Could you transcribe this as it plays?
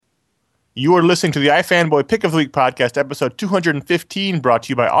You are listening to the iFanboy Pick of the Week podcast, episode 215, brought to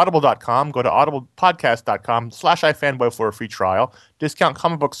you by Audible.com. Go to audiblepodcast.com/iFanboy for a free trial. Discount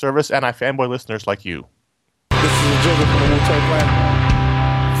comic book service and iFanboy listeners like you. This is a jingle from the Wu-Tang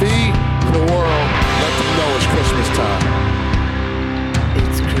Clan. Feed the world. Let them know it's Christmas time.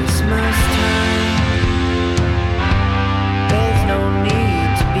 It's Christmas time. There's no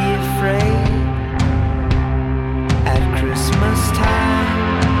need to be afraid. At Christmas time,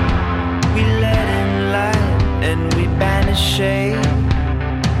 we let in light and we banish shade.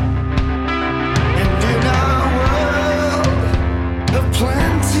 And in our world of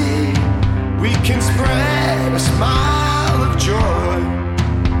plenty, we can spread a smile of joy.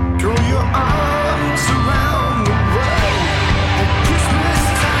 Throw your arms around the world at Christmas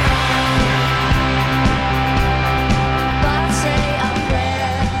time.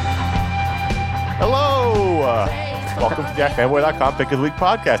 Hello! Welcome to the iFanboy.com Pick of the Week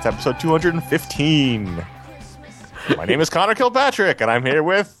podcast, episode 215. My name is Connor Kilpatrick, and I'm here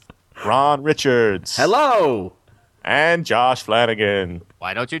with Ron Richards. Hello! And Josh Flanagan.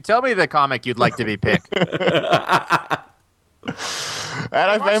 Why don't you tell me the comic you'd like to be picked? At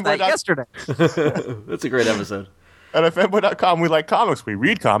yesterday. That's a great episode. At iFanboy.com, we like comics. We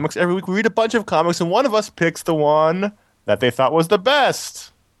read comics. Every week we read a bunch of comics, and one of us picks the one that they thought was the best.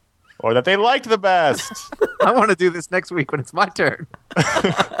 Or that they liked the best. I want to do this next week when it's my turn.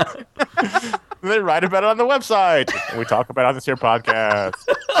 They write about it on the website. And we talk about it on this here podcast.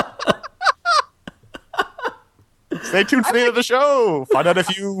 Stay tuned for the end of the show. Find out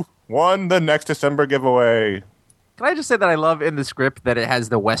if you won the next December giveaway. Can I just say that I love in the script that it has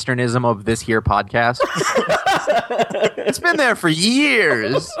the westernism of this here podcast? It's been there for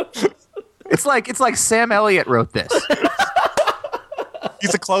years. It's like Sam Elliott wrote this.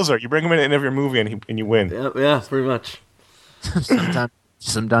 He's a closer. You bring him in every movie and you win. Yeah, pretty much.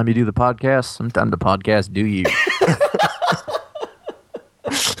 Sometime you do the podcast, sometime the podcast do you.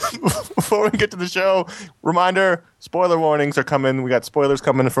 Before we get to the show, reminder, spoiler warnings are coming. We got spoilers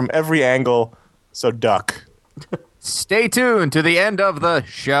coming from every angle, so duck. Stay tuned to the end of the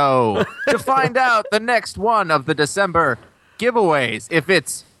show to find out the next one of the December giveaways, if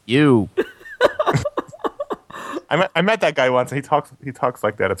it's you. I met that guy once. And he talks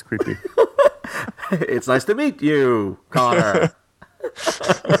like that. It's creepy. It's nice to meet you, Connor.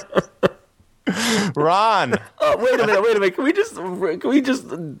 Ron. Wait a minute. Can we just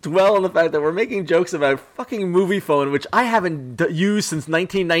dwell on the fact that we're making jokes about fucking movie phone, which I haven't used since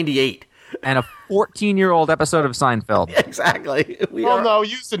 1998. And a 14-year-old episode of Seinfeld. Exactly. No,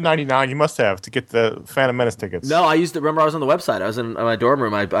 you used in 99. You must have to get the Phantom Menace tickets. No, I used it. Remember, I was on the website. I was in my dorm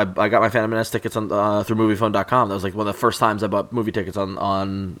room. I got my Phantom Menace tickets on through moviephone.com. That was like one of the first times I bought movie tickets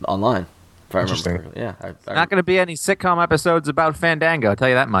online. If I Interesting. remember. Yeah. Not going to be any sitcom episodes about Fandango, I'll tell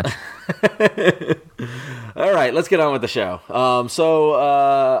you that much. All right, let's get on with the show. I'm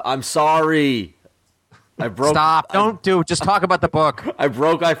sorry. Stop. Just talk about the book. I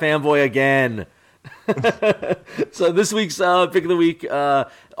broke iFanboy again. So this week's pick of the week,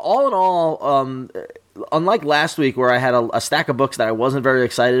 all in all, unlike last week where I had a stack of books that I wasn't very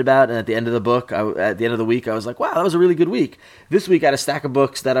excited about, and at the end of the week, I was like, wow, that was a really good week. This week I had a stack of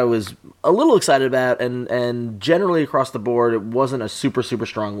books that I was a little excited about, and generally across the board, it wasn't a super, super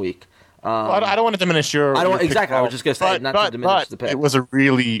strong week. I don't want to diminish your exactly. I was just going to say, not to diminish the pick. It was a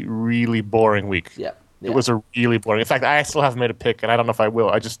really, really boring week. Yeah. It was a really boring. In fact, I still haven't made a pick, and I don't know if I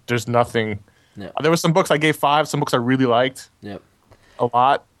will. There's nothing. Yeah. There were some books I gave 5, some books I really liked a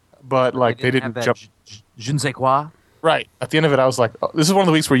lot, but they didn't jump. Je ne sais quoi. Right. At the end of it, I was like, this is one of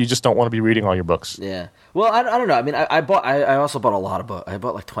the weeks where you just don't want to be reading all your books. Yeah. Well, I don't know. I mean, I also bought a lot of books. I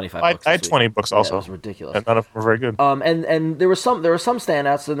bought like 25 books. I had 20 books also. Yeah, it was ridiculous. And none of them were very good. And there were some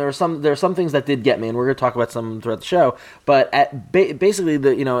standouts, and there were some things that did get me, and we're going to talk about some throughout the show. But basically,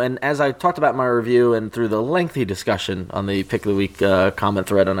 and as I talked about in my review and through the lengthy discussion on the Pick of the Week comment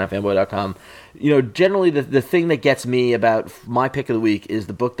thread on iFanboy.com, generally the thing that gets me about my Pick of the Week is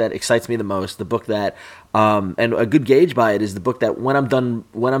the book that excites me the most, the book that, and a good gauge by it is the book that when I'm done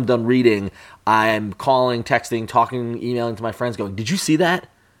reading, I'm calling, texting, talking, emailing to my friends going, did you see that?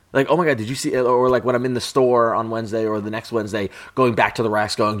 Like, oh my God, did you see it? Or like when I'm in the store on Wednesday or the next Wednesday, going back to the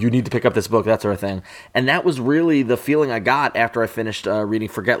racks going, you need to pick up this book, that sort of thing. And that was really the feeling I got after I finished reading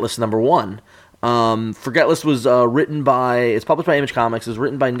Forgetless #1. Forgetless was it's published by Image Comics. It was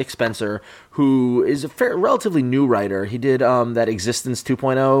written by Nick Spencer, who is a relatively new writer. He did that Existence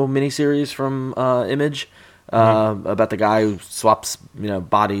 2.0 miniseries from Image about the guy who swaps,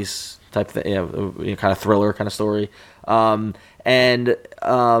 bodies type thing, kind of thriller kind of story.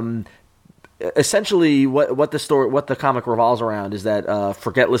 essentially what the comic revolves around is that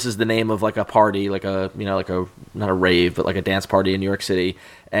Forgetless is the name of like a party, like a not a rave, but like a dance party in New York City,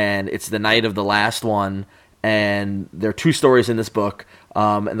 and it's the night of the last one. And there are two stories in this book,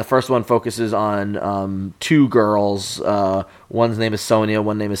 and the first one focuses on two girls. One's name is Sonia,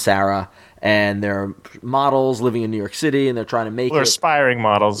 one name is Sarah, and they're models living in New York City, and they're trying to make They're aspiring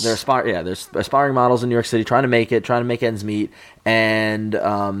models. They're aspiring models in New York City, trying to make ends meet, and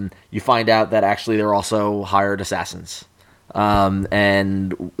you find out that actually they're also hired assassins. And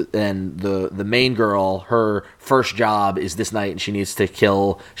the main girl, her first job is this night, and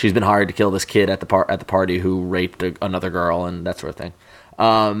she's been hired to kill this kid at the party who raped another girl and that sort of thing.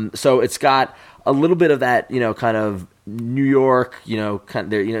 So it's got a little bit of that, kind of New York,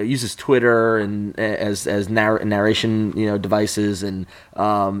 it uses Twitter and as narration, devices, and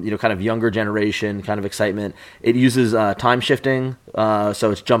kind of younger generation kind of excitement. It uses time shifting,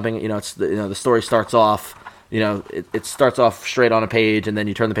 so it's jumping. The story starts off. It starts off straight on a page, and then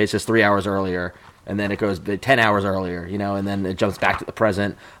you turn the page, it says 3 hours earlier, and then it goes 10 hours earlier, and then it jumps back to the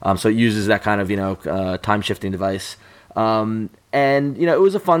present. So it uses that kind of, time shifting device. And it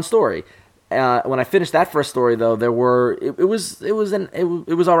was a fun story. When I finished that first story, though, it was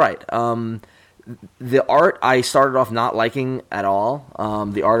all right. The art I started off not liking at all.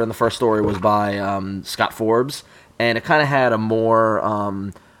 The art in the first story was by Scott Forbes, and it kind of had a more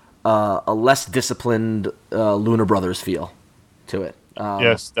a less disciplined Luna Brothers feel to it.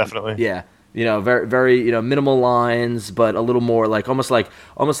 Yes, definitely. Yeah, very very minimal lines, but a little more like almost like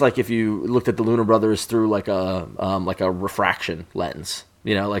if you looked at the Luna Brothers through like a refraction lens.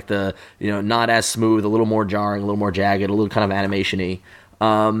 Like the not as smooth, a little more jarring, a little more jagged, a little kind of animation-y.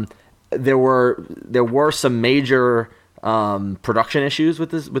 There were some major production issues with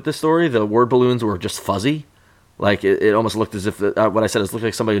this story. The word balloons were just fuzzy. Like it almost looked as if what I said is looked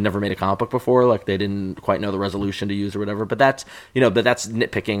like somebody who never made a comic book before. Like they didn't quite know the resolution to use or whatever. But that's that's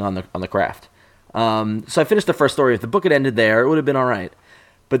nitpicking on the craft. So I finished the first story. If the book had ended there, it would have been all right.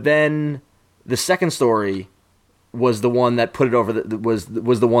 But then the second story was the one that put it over. Was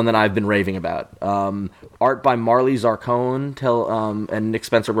the one that I've been raving about. Art by Marley Zarcone. And Nick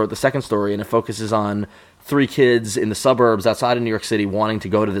Spencer wrote the second story, and it focuses on three kids in the suburbs outside of New York City wanting to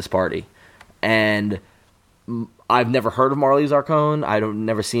go to this party, and I've never heard of Marley Zarcone. I've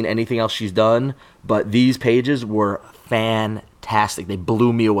never seen anything else she's done, but these pages were fantastic. They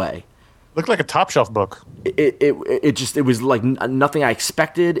blew me away. Looked like a top shelf book. It was like nothing I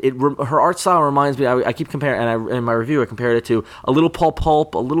expected. Her art style reminds me. I keep comparing, and in my review I compared it to a little Paul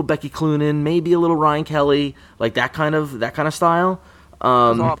Pulp, a little Becky Cloonan, maybe a little Ryan Kelly, like that kind of style.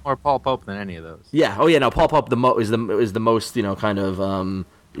 There's a lot more Paul Pope than any of those. Yeah. Oh yeah. No, Paul Pulp is the most kind of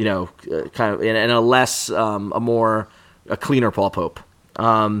kind of in a less a cleaner Paul Pope.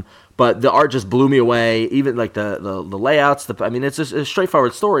 But the art just blew me away. Even like the layouts. It's just a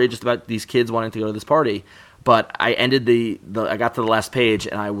straightforward story, just about these kids wanting to go to this party. But I ended I got to the last page,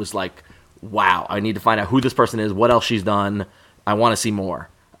 and I was like, wow, I need to find out who this person is, what else she's done. I want to see more.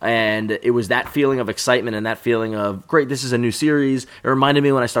 And it was that feeling of excitement and that feeling of, great, this is a new series. It reminded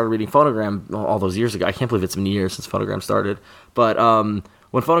me when I started reading Phonogram all those years ago. I can't believe it's been years since Phonogram started. But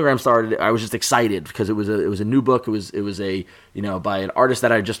when Phonogram started, I was just excited because it was a new book. It was a by an artist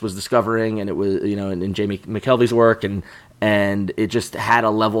that I just was discovering, and it was in Jamie McKelvey's work, and it just had a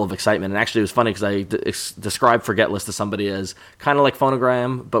level of excitement. And actually, it was funny because I described Forgetless to somebody as kind of like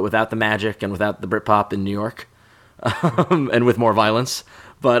Phonogram, but without the magic and without the Britpop in New York, and with more violence.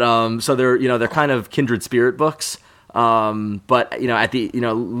 But so they're kind of kindred spirit books. But at the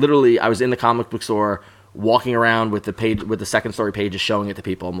literally, I was in the comic book store, walking around with the second story pages, showing it to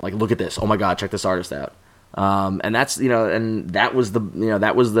people. I'm like, look at this! Oh my god, check this artist out! And that's and that was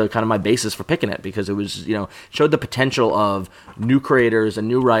the kind of my basis for picking it, because it was showed the potential of new creators, a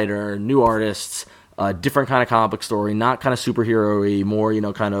new writer, new artists, a different kind of comic book story, not kind of superhero-y, more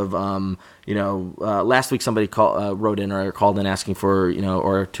kind of last week somebody wrote in or called in asking for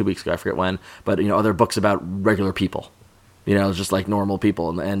or 2 weeks ago, I forget when, but other books about regular people. Just like normal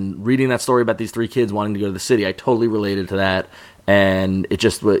people, and reading that story about these three kids wanting to go to the city, I totally related to that, and it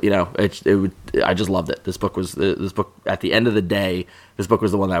just, I just loved it. This book at the end of the day, this book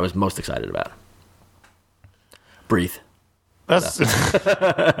was the one that I was most excited about. Breathe. That's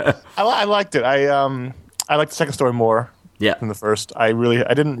I liked it. I liked the second story more than the first. I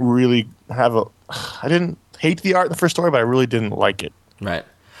didn't hate the art in the first story, but I really didn't like it. Right.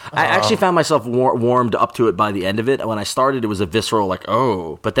 I actually found myself warmed up to it by the end of it. When I started, it was a visceral like,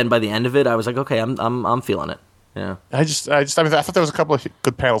 oh, but then by the end of it, I was like, okay, I'm feeling it. Yeah. I thought there was a couple of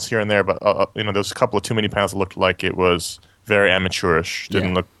good panels here and there, but there was a couple of too many panels that looked like it was very amateurish.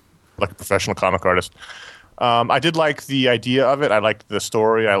 Didn't look like a professional comic artist. I did like the idea of it. I liked the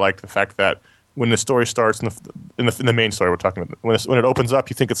story. I liked the fact that when the story starts in the main story we're talking about, when it opens up,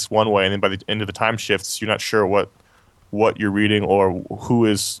 you think it's one way, and then by the end of the time shifts, you're not sure what you're reading or who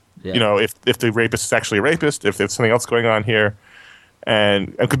is, if the rapist is actually a rapist, if there's something else going on here.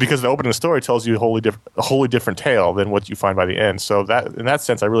 And because the opening story tells you a wholly different tale than what you find by the end. So that in that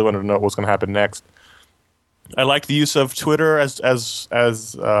sense, I really wanted to know what's going to happen next. I like the use of Twitter as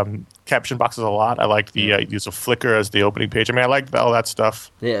caption boxes a lot. I like the use of Flickr as the opening page. I mean, I like all that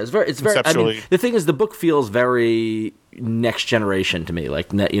stuff. Yeah, it's very. I mean, the thing is, the book feels very next generation to me.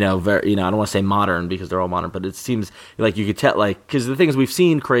 Like, very, I don't want to say modern because they're all modern, but it seems like you could tell, like, because the thing is, we've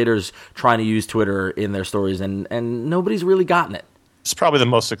seen creators trying to use Twitter in their stories, and nobody's really gotten it. It's probably the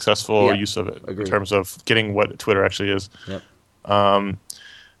most successful use of it in terms of getting what Twitter actually is. Yep.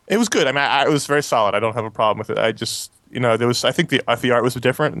 It was good. I mean, it was very solid. I don't have a problem with it. I just, there was. I think the art was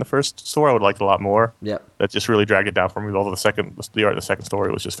different in the first story. I would have liked it a lot more. Yep. That just really dragged it down for me. Although the art in the second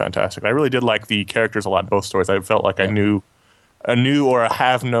story was just fantastic. I really did like the characters a lot in both stories. I felt like I knew or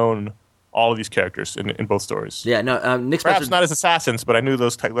have known all of these characters in both stories. Yeah. No. Nick Perhaps Spencer, not as assassins, but I knew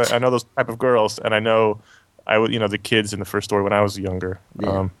those. I know those type of girls, and I know. The kids in the first story when I was younger.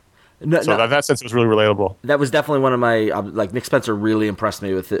 Yeah. In that sense, it was really relatable. That was definitely one of my Nick Spencer really impressed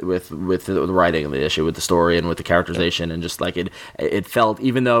me with the writing of the issue, with the story and with the characterization, and just like it felt,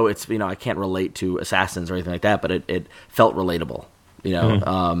 even though it's I can't relate to assassins or anything like that, but it felt relatable.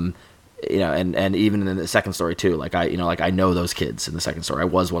 And even in the second story too. Like I know those kids in the second story. I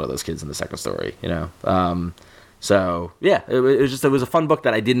was one of those kids in the second story. So yeah, it was a fun book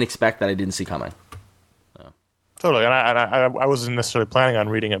that I didn't expect, that I didn't see coming. Totally, and I wasn't necessarily planning on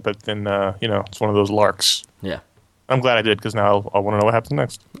reading it, but then it's one of those larks. Yeah, I'm glad I did, because now I want to know what happens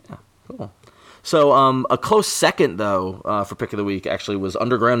next. Yeah, cool. So a close second though for pick of the week actually was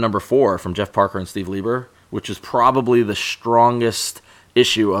Underground #4 from Jeff Parker and Steve Lieber, which is probably the strongest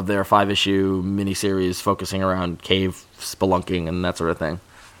issue of their 5-issue miniseries focusing around cave spelunking and that sort of thing.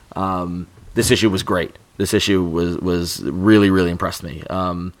 This issue was great. This issue was really, really impressed me.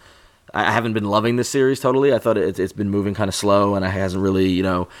 I haven't been loving this series totally. I thought it's been moving kind of slow, and it hasn't really,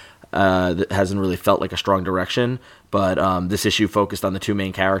 hasn't really felt like a strong direction. But this issue focused on the two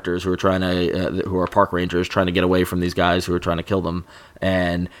main characters who are park rangers trying to get away from these guys who are trying to kill them,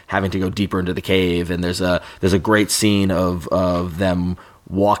 and having to go deeper into the cave. And there's a great scene of them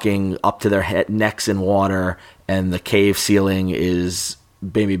walking up to their necks in water, and the cave ceiling is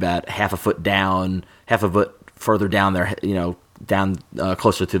maybe about half a foot further down their down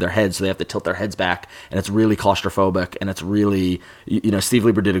closer to their heads, so they have to tilt their heads back, and it's really claustrophobic, and it's really, Steve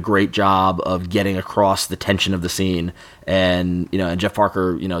Lieber did a great job of getting across the tension of the scene, and Jeff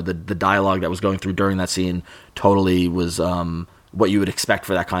Parker, the dialogue that was going through during that scene totally was what you would expect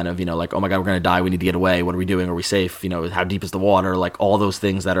for that kind of, like, oh my God, we're going to die, we need to get away, what are we doing, are we safe, how deep is the water, like all those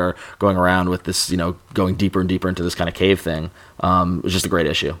things that are going around with this, going deeper and deeper into this kind of cave thing. It was just a great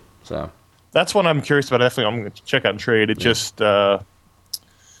issue, so... That's one I'm curious about. Definitely, I'm going to check out and trade. It just, I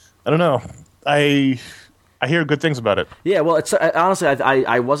don't know. I hear good things about it. Yeah, well, it's honestly,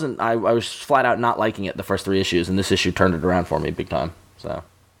 I was flat out not liking it the first 3 issues, and this issue turned it around for me big time. So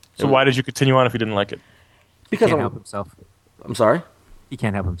why did you continue on if you didn't like it? Because he can't help himself. I'm sorry? He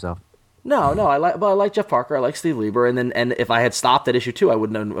can't help himself. No, I like Jeff Parker. I like Steve Lieber, and if I had stopped at issue 2, I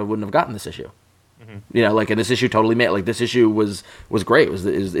wouldn't have gotten this issue. And this issue totally made, like, this issue was great. It was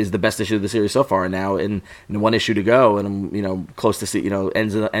the best issue of the series so far, and now in 1 issue to go, and I'm close to see,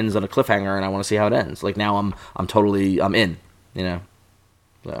 ends on a cliffhanger, and I want to see how it ends. Like, now I'm totally in.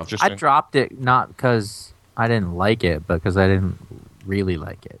 So I dropped it not because I didn't like it, but because I didn't really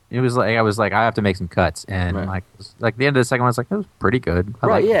like it. It was like I have to make some cuts, and right. like the end of the second one, I was like, it was pretty good.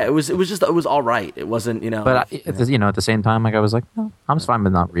 It was all right. It wasn't But at the same time, like, I was like, no, I'm just fine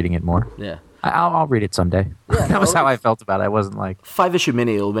with not reading it more. Yeah. I'll read it someday. Yeah, that was how I felt about it. I wasn't like 5-issue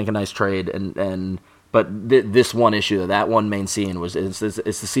mini. It'll make a nice trade, but this one issue, that one main scene it's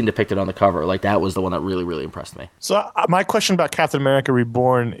the scene depicted on the cover. Like, that was the one that really, really impressed me. So my question about Captain America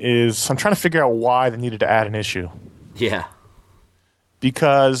Reborn is, I'm trying to figure out why they needed to add an issue. Yeah,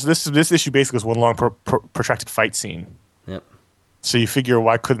 because this issue basically is one long protracted fight scene. Yep. So you figure,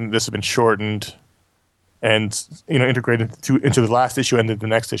 why couldn't this have been shortened? And integrated into the last issue and the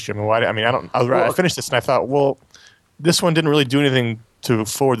next issue. I finished this and I thought, well, this one didn't really do anything to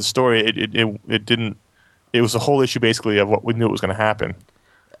forward the story. It didn't. It was a whole issue basically of what we knew was going to happen.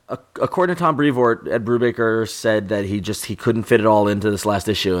 According to Tom Brevoort, Ed Brubaker said that he couldn't fit it all into this last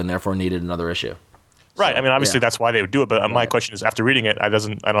issue and therefore needed another issue. Right. So, obviously that's why they would do it. But my question is, after reading it, I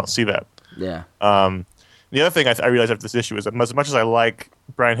don't see that. Yeah. The other thing I realized after this issue is that as much as I like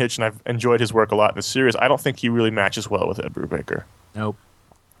Brian Hitch and I've enjoyed his work a lot in the series, I don't think he really matches well with Ed Brubaker. Nope.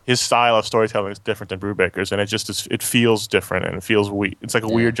 His style of storytelling is different than Brubaker's, and it feels different and it feels weird. It's like a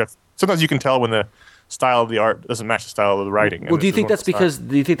weird. Sometimes you can tell when the style of the art doesn't match the style of the writing. Well, do you think that's because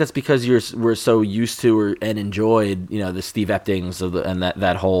we're so used to and enjoyed the Steve Eptings and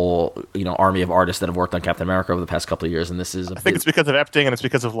that whole army of artists that have worked on Captain America over the past couple of years, and this is. I think it's because of Epting and it's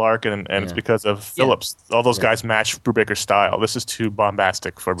because of Larkin and it's because of Phillips. All those guys match Brubaker's style. This is too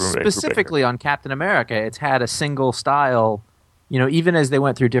bombastic for Brubaker. Specifically on Captain America, it's had a single style. Even as they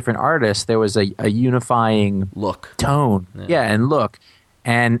went through different artists, there was a unifying look, tone, and look.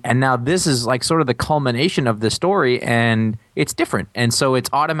 And now this is like sort of the culmination of the story, and it's different. And so it's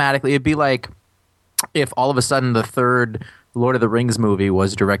automatically, it'd be like if all of a sudden the third Lord of the Rings movie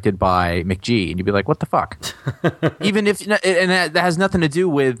was directed by McGee, and you'd be like, what the fuck? Even if, and that has nothing to do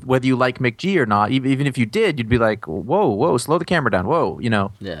with whether you like McGee or not. Even if you did, you'd be like, whoa, slow the camera down, whoa,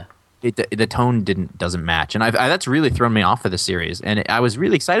 Yeah. The tone doesn't match, and that's really thrown me off of the series. And I was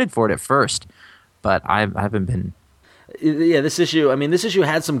really excited for it at first, but I haven't been. Yeah, this issue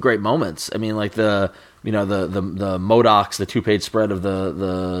had some great moments. I mean, like the MODOKs, the 2-page spread of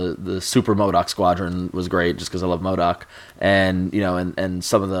the Super MODOK Squadron was great, just because I love MODOK, and and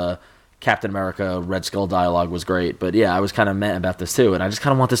some of the Captain America Red Skull dialogue was great. But yeah, I was kind of mad about this too, and I just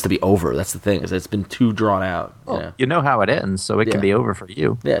kind of want this to be over. That's the thing, is it's been too drawn out. Well, you know how it ends, so it can be over for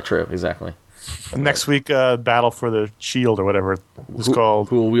you. Yeah, true, exactly. Next week, Battle for the Shield or whatever it's called.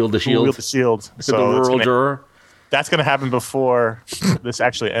 Who will wield the shield? Who will wield the shield? The rural juror. That's going to happen before this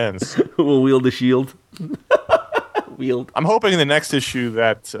actually ends. Who will wield the shield? I'm hoping in the next issue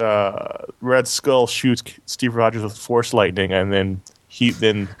that Red Skull shoots Steve Rogers with Force Lightning, and then he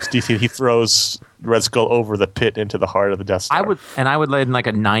throws Red Skull over the pit into the heart of the Death Star. I would let like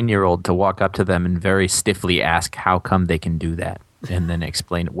a 9-year-old to walk up to them and very stiffly ask how come they can do that, and then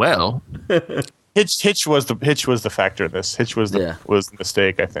explain. Well, Hitch was the factor in this. Hitch was the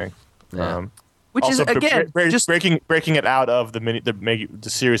mistake, I think. Yeah. Which also, is again just breaking it out of the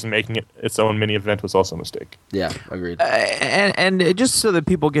series and making it its own mini event was also a mistake. Yeah, agreed. And just so that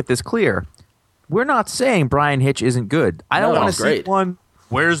people get this clear, we're not saying Brian Hitch isn't good. I don't want to see one.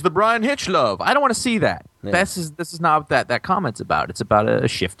 Where's the Brian Hitch love? I don't want to see that. Yeah. This is not what that comment's about. It's about a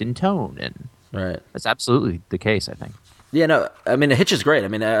shift in tone, and that's absolutely the case, I think. Yeah, no, I mean, Hitch is great. I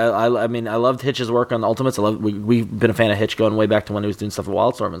mean, I loved Hitch's work on the Ultimates. We've been a fan of Hitch going way back to when he was doing stuff with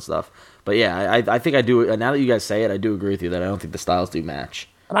Wildstorm and stuff. But yeah, I think I do. Now that you guys say it, I do agree with you that I don't think the styles do match.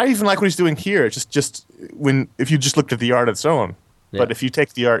 And I even like what he's doing here. Just if you just looked at the art on its own, but if you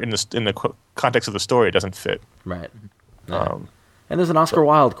take the art in the context of the story, it doesn't fit. Right. Yeah. And there's an Oscar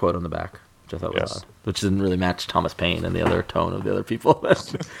Wilde quote on the back, which I thought was odd, which didn't really match Thomas Paine and the other tone of the other people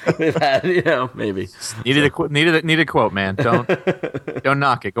that they've had. Maybe needed a quote, man. Don't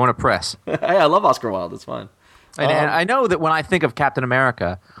knock it. Go in a press. Hey, I love Oscar Wilde. It's fine. And I know that when I think of Captain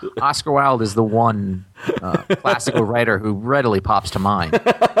America, Oscar Wilde is the one classical writer who readily pops to mind,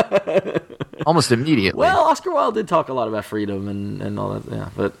 almost immediately. Well, Oscar Wilde did talk a lot about freedom and all that. Yeah,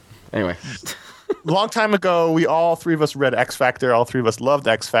 but anyway. Long time ago, all three of us read X Factor. All three of us loved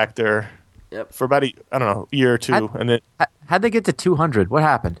X Factor. Yep. For about a year or two, how'd they get to 200? What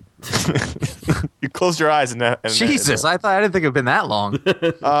happened? You closed your eyes and Jesus, I didn't think it'd been that long.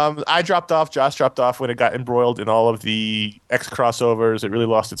 I dropped off. Josh dropped off when it got embroiled in all of the X crossovers. It really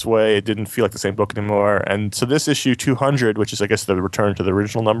lost its way. It didn't feel like the same book anymore. And so this issue 200, which is I guess the return to the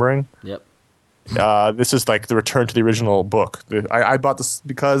original numbering. Yep. This is like the return to the original book. I bought this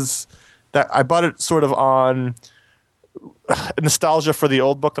because I bought it sort of on nostalgia for the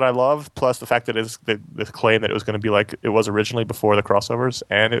old book that I love, plus the fact that it's the claim that it was going to be like it was originally before the crossovers,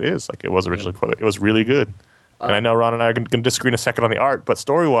 and it is like it was originally before. It was really good. And I know Ron and I are going to disagree in a second on the art, but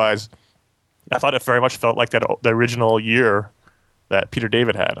story-wise, I thought it very much felt like the original year that Peter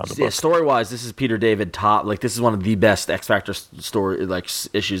David had on the book. Yeah, story-wise, this is Peter David top. Like this is one of the best X Factor story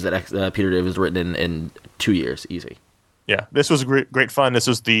issues that Peter David has written in 2 years, easy. Yeah, this was great fun. This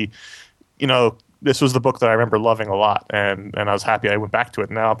was this was the book that I remember loving a lot, and I was happy I went back to it.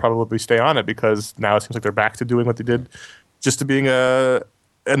 Now I'll probably stay on it because now it seems like they're back to doing what they did, just to being a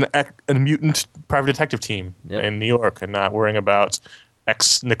mutant private detective team in New York and not worrying about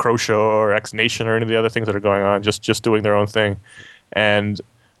X Necrosha or X Nation or any of the other things that are going on, just doing their own thing. And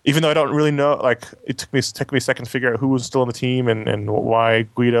even though I don't really know, like it took me a second to figure out who was still on the team and why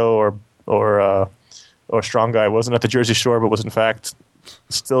Guido or Strong Guy wasn't at the Jersey Shore but was in fact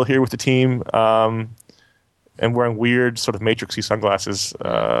still here with the team, and wearing weird sort of matrixy sunglasses.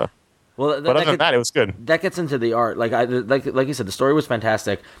 Well, Well, but other than that, it was good. That gets into the art. Like you said, the story was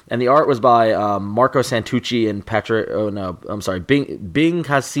fantastic, and the art was by Marco Santucci and Patrick. Oh no, I'm sorry, Bing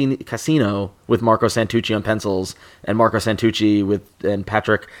Casino with Marco Santucci on pencils, and Marco Santucci and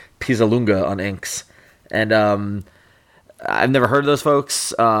Patrick Pizzalunga on inks. And I've never heard of those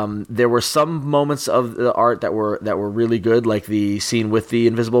folks. There were some moments of the art that were really good, like the scene with the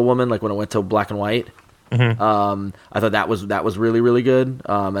Invisible Woman, like when it went to black and white. Mm-hmm. I thought that was really, really good.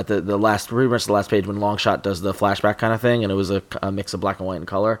 At the last, pretty much the last page when Longshot does the flashback kind of thing, and it was a mix of black and white and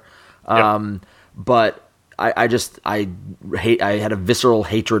color. But I had a visceral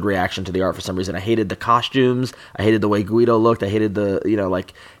hatred reaction to the art for some reason. I hated the costumes. I hated the way Guido looked. I hated the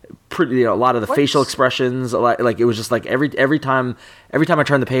a lot of the facial expressions. Like it was just like every time I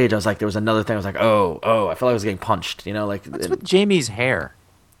turned the page, I was like, there was another thing. I was like, oh, I felt like I was getting punched. Like what's with Jamie's hair?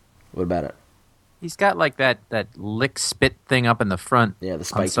 What about it? He's got like that lick spit thing up in the front. Yeah, the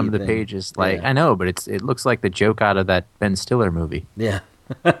spiky on some of the thing. pages. I know, but it looks like the joke out of that Ben Stiller movie. Yeah.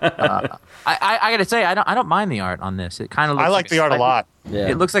 I gotta say, I don't mind the art on this. It kind of looks I like the art a lot. Yeah.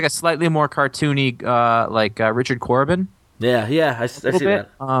 It looks like a slightly more cartoony, like Richard Corbin. Yeah, I see that.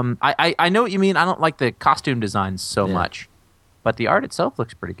 I know what you mean. I don't like the costume designs so much, but the art itself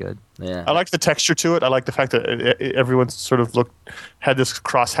looks pretty good. Yeah, I like the texture to it. I like the fact that everyone sort of had this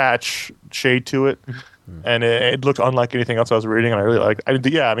crosshatch shade to it, and it looked unlike anything else I was reading. And I really like.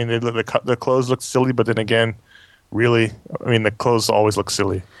 The clothes looked silly, but then again, really, the clothes always look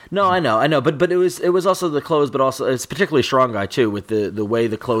silly. No, I know, but it was also the clothes, but also it's particularly Strong Guy too, with the way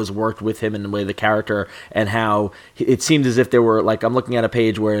the clothes worked with him and the way the character and how it seemed as if there were like I'm looking at a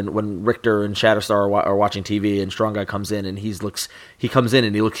page where when Richter and Shatterstar are watching TV and Strong Guy comes in and he looks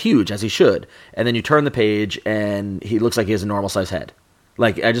huge as he should, and then you turn the page and he looks like he has a normal size head.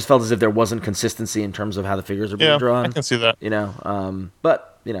 Like I just felt as if there wasn't consistency in terms of how the figures are being drawn. I can see that.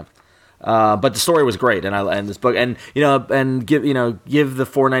 But the story was great, and this book, and give the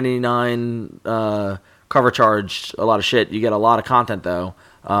 $4.99 cover charge a lot of shit. You get a lot of content though,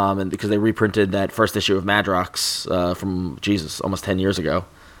 and because they reprinted that first issue of Madrox from almost 10 years ago,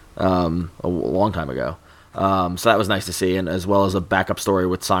 a long time ago. So that was nice to see, and as well as a backup story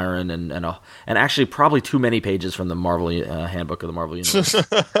with Siren and actually probably too many pages from the Marvel handbook of the Marvel Universe.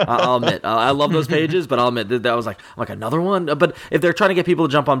 I'll admit, I love those pages, but I'll admit that was like another one. But if they're trying to get people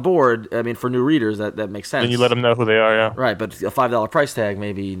to jump on board, for new readers, that makes sense. And you let them know who they are, yeah. Right, but a $5 price tag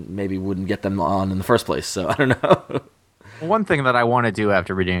maybe wouldn't get them on in the first place. So I don't know. One thing that I want to do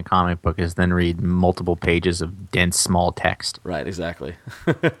after reading a comic book is then read multiple pages of dense, small text. Right, exactly.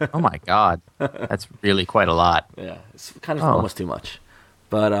 Oh my God, that's really quite a lot. Yeah, it's kind of almost too much.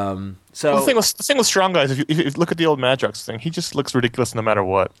 But so the thing with Strong Guys, if you look at the old Madrox thing, he just looks ridiculous no matter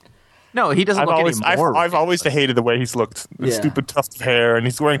what. No, he doesn't look any more. I've always hated the way he's looked. The stupid tuft of hair, and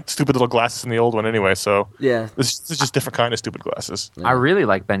he's wearing stupid little glasses in the old one anyway. So this is just different kind of stupid glasses. Yeah. I really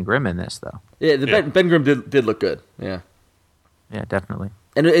like Ben Grimm in this though. Yeah, Ben Grimm did look good. Yeah. Yeah, definitely.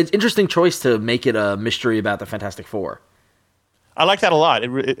 And it's an interesting choice to make it a mystery about the Fantastic Four. I like that a lot.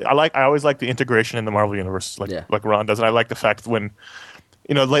 I always like the integration in the Marvel universe, like Ron does, and I like the fact that when,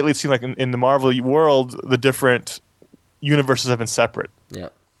 lately it seemed like in the Marvel world, the different universes have been separate. Yeah.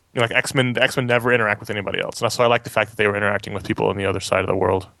 Like the X-Men never interact with anybody else, and so I like the fact that they were interacting with people on the other side of the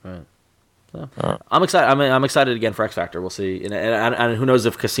world. Right. So, I'm excited. I'm excited again for X Factor. We'll see, and who knows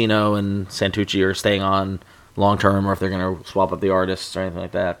if Casino and Santucci are staying on long term, or if they're going to swap up the artists or anything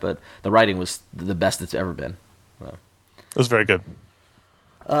like that. But the writing was the best it's ever been. So. It was very good.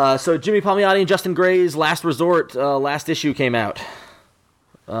 So Jimmy Palmiotti and Justin Gray's Last Resort last issue came out.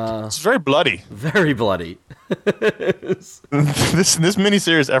 It's very bloody. Very bloody. this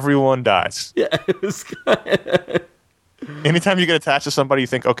miniseries, everyone dies. Yeah. It was Anytime you get attached to somebody, you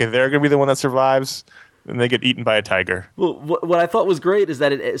think, okay, they're going to be the one that survives. And they get eaten by a tiger. Well, what I thought was great is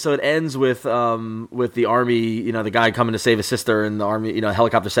that it ends with the army, the guy coming to save his sister, and the army,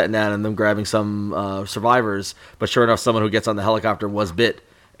 helicopter setting down, and them grabbing some survivors. But sure enough, someone who gets on the helicopter was bit.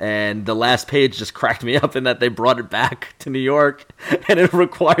 And the last page just cracked me up in that they brought it back to New York, and it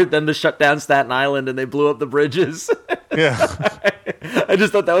required them to shut down Staten Island, and they blew up the bridges. Yeah. I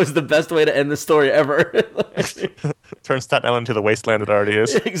just thought that was the best way to end the story ever. Turn Staten Island to the wasteland it already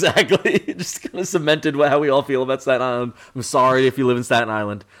is. Exactly. It just kind of cemented how we all feel about Staten Island. I'm sorry if you live in Staten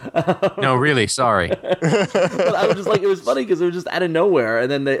Island. No, really, sorry. But I was just like, it was funny because it was just out of nowhere.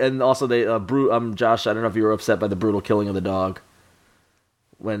 And then Josh, I don't know if you were upset by the brutal killing of the dog.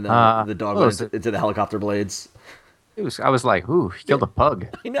 When the dog went into the helicopter blades. I was like, ooh, he killed a pug.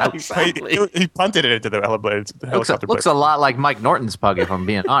 I know, exactly. He punted it into the helicopter blades. Looks a lot like Mike Norton's pug, if I'm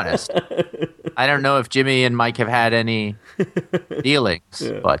being honest. I don't know if Jimmy and Mike have had any dealings,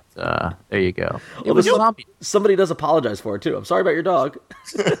 but there you go. It was zombie. Somebody does apologize for it too. I'm sorry about your dog.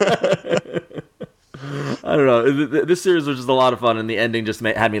 I don't know. This series was just a lot of fun, and the ending just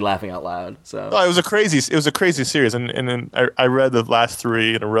had me laughing out loud. So it was a crazy series, and then I read the last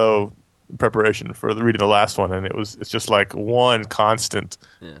 3 in a row in preparation for reading the last one, and it's just like one constant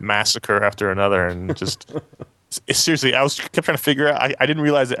massacre after another, and just seriously, kept trying to figure out. I didn't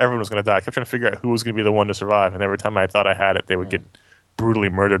realize that everyone was going to die. I kept trying to figure out who was going to be the one to survive, and every time I thought I had it, they would get brutally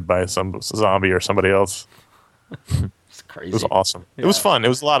murdered by some zombie or somebody else. it's crazy. It was awesome. Yeah. It was fun. It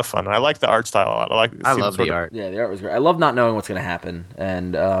was a lot of fun. I liked the art style a lot. I love the art. Yeah, the art was great. I love not knowing what's going to happen,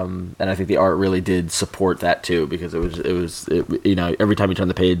 and I think the art really did support that too, because it was every time you turn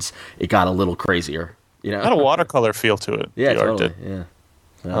the page, it got a little crazier. It had a watercolor feel to it. Yeah, the art totally. did. Yeah.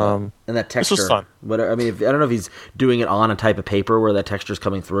 And that texture. This was fun. But I mean, I don't know if he's doing it on a type of paper where that texture's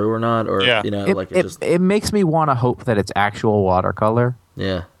coming through or not, or it makes me want to hope that it's actual watercolor.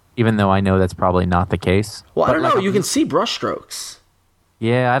 Yeah. Even though I know that's probably not the case. Well, I don't know. You can see brush strokes.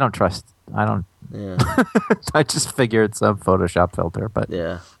 Yeah, I don't trust. I don't. Yeah. I just figure it's a Photoshop filter, but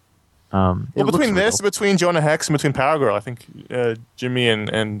yeah. Between Jonah Hex and between Power Girl, I think Jimmy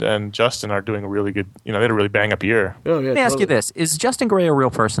and Justin are doing a really good. They had a really bang up year. Oh, yeah, Let me ask you this: is Justin Gray a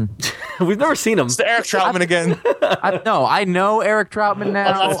real person? We've never seen him. It's Eric Troutman again. I know Eric Troutman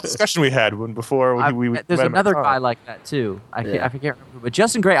now. That's the discussion we had before we there's another guy like that too. I can't remember, but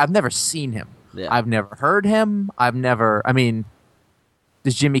Justin Gray, I've never seen him. Yeah. I've never heard him. I mean,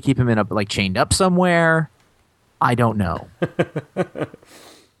 does Jimmy keep him chained up somewhere? I don't know.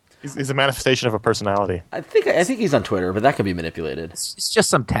 He's a manifestation of a personality. I think he's on Twitter, but that could be manipulated. It's just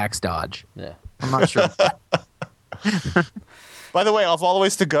some tax dodge. Yeah. I'm not sure. By the way, of all the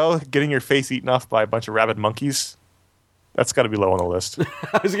ways to go, getting your face eaten off by a bunch of rabid monkeys, that's got to be low on the list.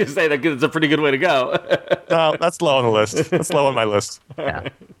 I was going to say that it's a pretty good way to go. No, that's low on the list. That's low on my list. Yeah.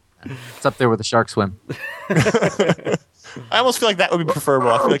 It's up there with the shark swim. I almost feel like that would be preferable.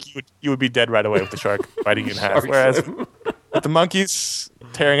 I feel like you would be dead right away with the shark biting you in half. Whereas with the monkeys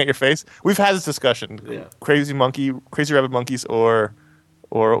tearing at your face, we've had this discussion. Yeah. Crazy rabbit monkeys, or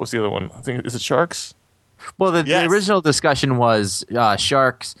what was the other one? I think is it sharks? Well, the original discussion was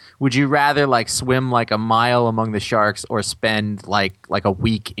sharks. Would you rather swim a mile among the sharks or spend like a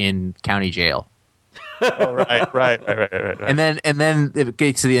week in county jail? Oh, right. And then it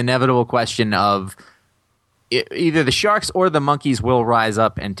gets to the inevitable question of either the sharks or the monkeys will rise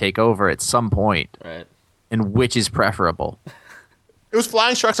up and take over at some point. Right. And which is preferable? It was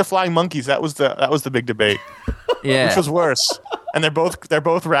flying sharks or flying monkeys. That was the big debate. Yeah. Which was worse? And they're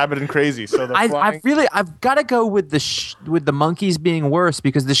both rabid and crazy. So I've got to go with the monkeys being worse,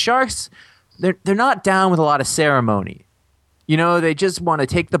 because the sharks they're not down with a lot of ceremony. They just want to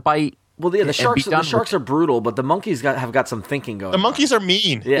take the bite. Well, yeah, the sharks are brutal, but the monkeys have got some thinking going. The monkeys are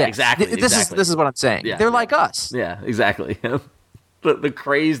mean. Yeah, exactly. This is what I'm saying. Yeah, they're like us. Yeah, exactly. the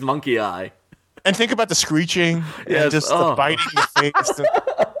crazed monkey eye. And think about the screeching and just the biting the face.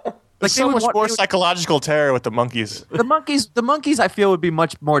 There's so much more psychological terror with the monkeys. The monkeys, I feel, would be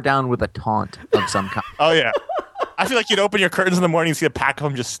much more down with a taunt of some kind. Oh yeah, I feel like you'd open your curtains in the morning and see a pack of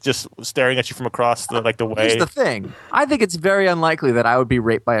them just staring at you from across the way. Here's the thing: I think it's very unlikely that I would be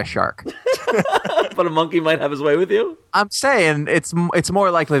raped by a shark. But a monkey might have his way with you? I'm saying it's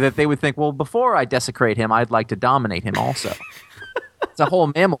more likely that they would think, well, before I desecrate him, I'd like to dominate him also. It's a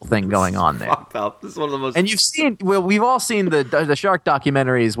whole mammal thing going on there. Fucked up. This is one of the most. And we've all seen the shark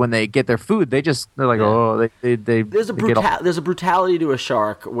documentaries. When they get their food, they're like, oh, they there's a brutality to a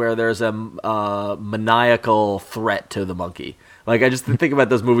shark where there's a maniacal threat to the monkey. Like, I just think about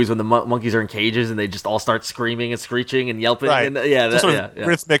those movies when the monkeys are in cages and they just all start screaming and screeching and yelping. Right. And,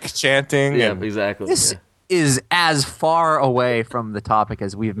 rhythmic chanting. Yeah, exactly. This is as far away from the topic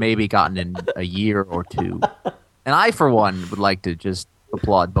as we've maybe gotten in a year or two. And I, for one, would like to just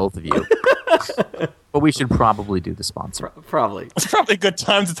applaud both of you. But we should probably do the sponsor. Probably. It's probably a good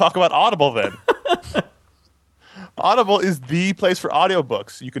time to talk about Audible then. Audible is the place for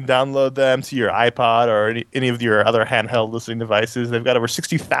audiobooks. You can download them to your iPod or any of your other handheld listening devices. They've got over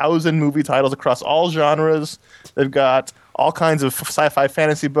 60,000 movie titles across all genres. They've got all kinds of sci-fi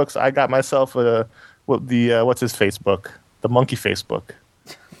fantasy books. I got myself what's his Facebook? The monkey Facebook.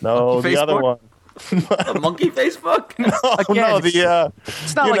 No, monkey the Facebook? other one. A monkey Facebook? No,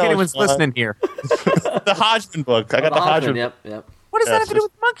 it's not like anyone's listening here. The Hodgman book. I got the Hodgman. Yep. What does that have to do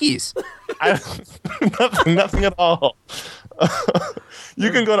with monkeys? Nothing at all.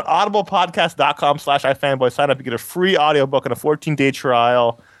 You can go to audiblepodcast.com/iFanboy, sign up to get a free audiobook and a 14-day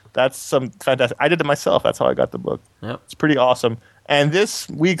trial. That's some fantastic. I did it myself. That's how I got the book. Yep. It's pretty awesome. And this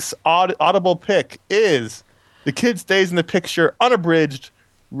week's audible pick is The Kid Stays in the Picture, unabridged,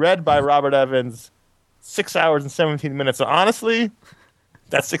 read by Robert Evans, 6 hours and 17 minutes. So honestly,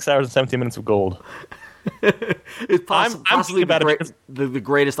 that's 6 hours and 17 minutes of gold. It's possibly about it the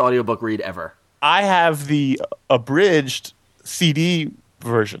greatest audiobook read ever. I have the abridged CD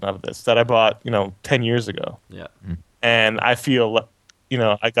version of this that I bought, 10 years ago. Yeah. And I feel,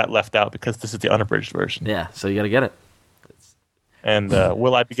 I got left out because this is the unabridged version. Yeah, so you got to get it. And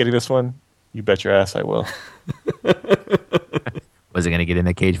will I be getting this one? You bet your ass I will. Was it going to get in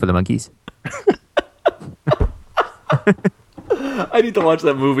the cage for the monkeys? I need to watch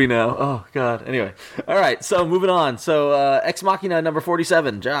that movie now. Oh, God. Anyway. All right, so moving on. So Ex Machina number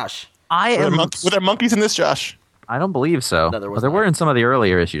 47, Josh. Were there monkeys in this, Josh? I don't believe so. No, there was there not. were in some of the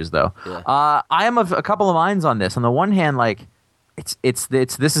earlier issues, though. Yeah. I am of a couple of minds on this. On the one hand, like, this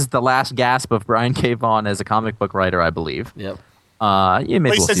is the last gasp of Brian K. Vaughan as a comic book writer, I believe. Yep.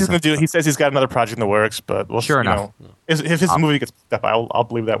 He says he's got another project in the works, but we'll Sure enough. If his movie gets picked up, I'll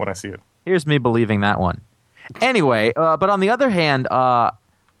believe that when I see it. Here's me believing that one. Anyway, but on the other hand, I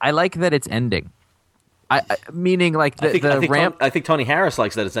like that it's ending. Meaning, like the ramp. I think Tony Harris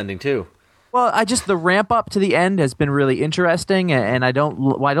likes that it's ending too. Well, the ramp up to the end has been really interesting, and I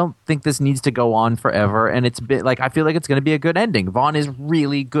don't think this needs to go on forever. And it's been like I feel like it's going to be a good ending. Vaughn is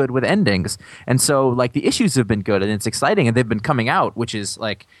really good with endings, and so like the issues have been good and it's exciting, and they've been coming out, which is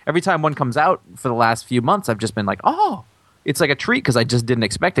like every time one comes out for the last few months, I've just been like, oh, it's like a treat because I just didn't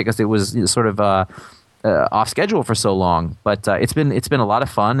expect it because it was sort of off schedule for so long. But it's been a lot of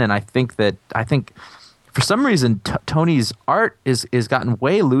fun, and I think for some reason, Tony's art is gotten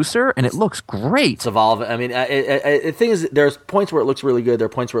way looser, and it looks great. It's evolving. I mean, the thing is, there's points where it looks really good. There are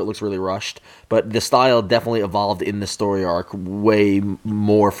points where it looks really rushed. But the style definitely evolved in the story arc way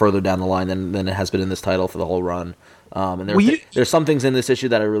more further down the line than it has been in this title for the whole run. And there's some things in this issue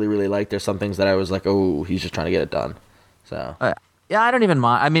that I really, really like. There's some things that I was like, oh, he's just trying to get it done. So. Yeah, I don't even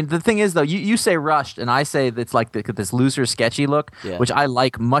mind. I mean, the thing is, though, you say rushed, and I say it's like this looser, sketchy look, which I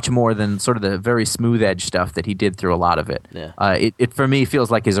like much more than sort of the very smooth edge stuff that he did through a lot of it. Yeah. It for me feels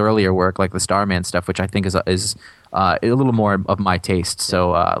like his earlier work, like the Starman stuff, which I think is a little more of my taste. So,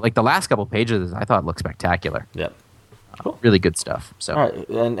 like the last couple pages, I thought looked spectacular. Yep. Cool. Really good stuff. So, all right,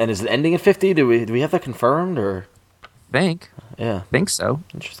 and is it ending at 50? Do we have that confirmed or? Think so.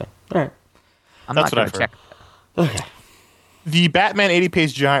 Interesting. All right. I'm That's not going to check. Okay. The Batman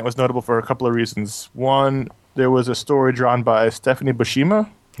 80-page giant was notable for a couple of reasons. One, there was a story drawn by Stephanie Buscema,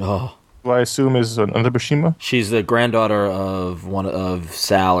 Oh. who I assume is another Buscema. She's the granddaughter of one of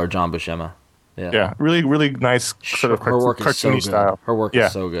Sal or John Buscema. Yeah, really, really nice sort of her work is so cartoony good. style. Her work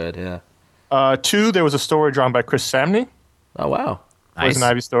is so good. Yeah. 2, there was a story drawn by Chris Samney. Oh wow. Poison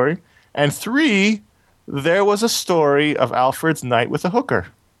Ivy story. And 3, there was a story of Alfred's night with a hooker.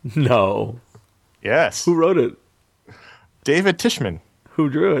 No. Yes. Who wrote it? David Tishman. Who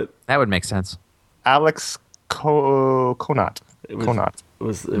drew it? That would make sense. Alex Conant.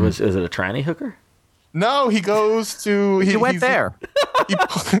 Was it a tranny hooker? No, he goes to... He went there.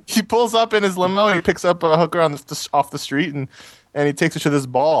 He pulls up in his limo and he picks up a hooker off the street and he takes her to this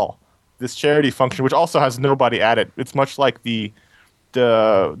ball, this charity function, which also has nobody at it. It's much like the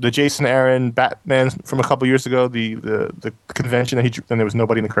Jason Aaron Batman from a couple years ago, the convention that he drew, and there was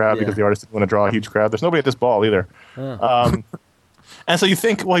nobody in the crowd because the artist didn't want to draw a huge crowd. There's nobody at this ball either. And so you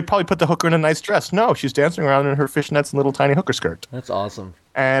think, well, he probably put the hooker in a nice dress. No, she's dancing around in her fishnets and little tiny hooker skirt. That's awesome.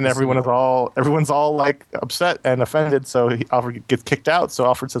 And everyone's all like upset and offended. So Alfred gets kicked out. So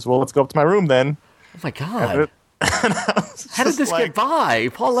Alfred says, "Well, let's go up to my room then." Oh my God. How did this get by?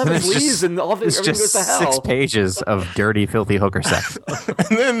 Paul Levitz leaves and everything goes to hell. 6 pages of dirty, filthy hooker sex.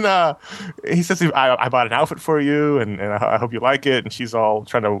 And then he says, I bought an outfit for you, and I hope you like it. And she's all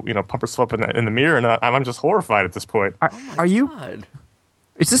trying to pump herself up in the mirror, and I'm just horrified at this point. Are you? God.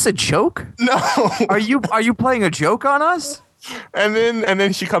 Is this a joke? No. Are you playing a joke on us? And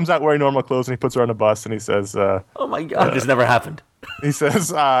then she comes out wearing normal clothes, and he puts her on a bus, and he says, "Oh my God, this never happened." He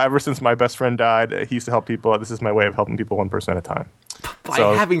says, ever since my best friend died, he used to help people. This is my way of helping people one person at a time. By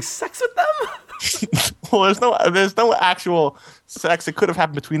having sex with them? Well, there's no actual sex. It could have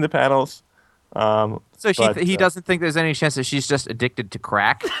happened between the panels. So he doesn't think there's any chance that she's just addicted to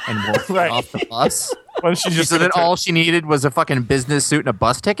crack and won't get off the bus? When she's just so that all she needed was a fucking business suit and a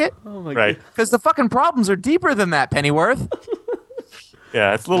bus ticket? Oh my right. God. Because the fucking problems are deeper than that, Pennyworth.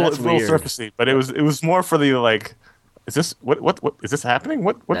 Yeah, it's a little weird. surfacey, but it was more for the like. Is this what is this happening?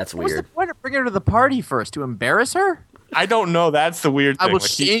 What? That's What's the weird. point of bringing her to the party first? To embarrass her? I don't know. That's the weird thing. I will Like,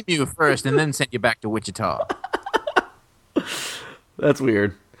 shame you first and then send you back to Wichita. That's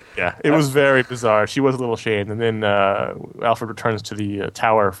weird. Yeah, it was very bizarre. She was a little shamed. And then Alfred returns to the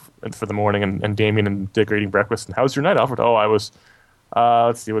tower for the morning, and Damien and Dick are eating breakfast. And how's your night, Alfred? Oh, I was,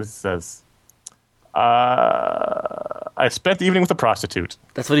 let's see what it says. I spent the evening with a prostitute.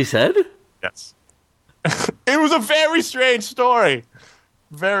 That's what he said? Yes. It was a very strange story.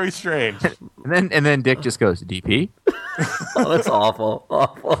 Very strange. And then Dick just goes, DP? Oh, that's awful.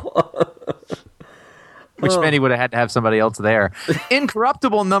 Awful. Which meant he would have had to have somebody else there.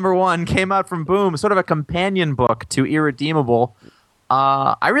 Incorruptible #1 came out from Boom, sort of a companion book to Irredeemable.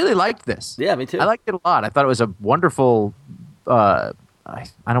 I really liked this. Yeah, me too. I liked it a lot. I thought it was a wonderful, I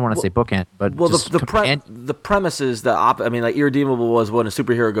don't want to say bookend, but just the premise is like Irredeemable was when a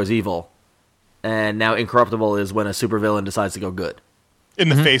superhero goes evil, and now Incorruptible is when a supervillain decides to go good. In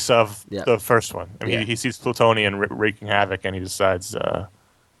the face of Yeah. the first one. I mean, he sees Plutonian wreaking havoc, and he decides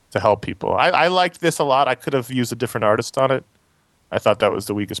to help people. I liked this a lot. I could have used a different artist on it. I thought that was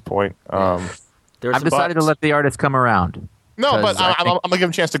the weakest point. I've decided to let the artist come around. No, but I'm going to give him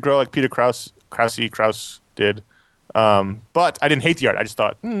a chance to grow like Peter Krause did. But I didn't hate the art. I just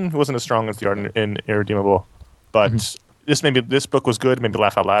thought it wasn't as strong as the art in Irredeemable. But this book was good. Made me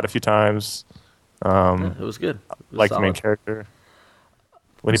laugh out loud a few times. It was good. It was Like the main solid. character.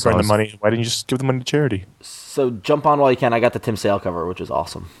 When he burned the money, why didn't you just give the money to charity? So jump on while you can. I got the Tim Sale cover, which was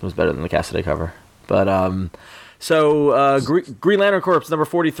awesome. It was better than the Cassidy cover. But Green Lantern Corps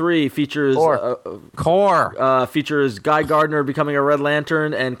 #43 features features Guy Gardner becoming a Red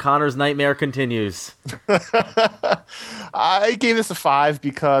Lantern, and Connor's nightmare continues. I gave this a 5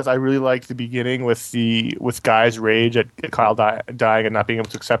 because I really liked the beginning with Guy's rage at Kyle dying and not being able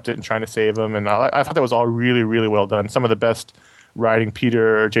to accept it and trying to save him, and I thought that was all really, really well done. Some of the best writing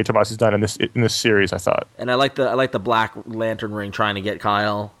Peter J. Tomasi has done in this series, I thought. And I like the Black Lantern ring trying to get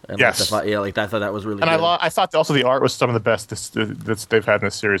Kyle. And yes. I thought that was really good. And I thought also the art was some of the best that they've had in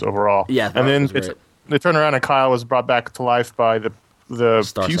this series overall. Yeah, and then they turn around and Kyle was brought back to life by the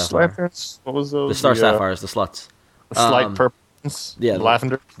Star Puce Sapphire. Lanterns. What was those? The Star Sapphires, the sluts. The slight purples. Yeah,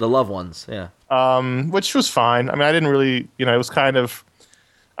 lavender. The love ones. Yeah. Which was fine. I mean, I didn't really, it was kind of.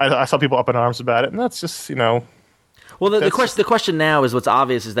 I saw people up in arms about it, and that's just, Well, the question now is what's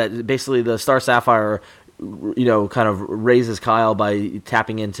obvious is that basically the Star Sapphire, kind of raises Kyle by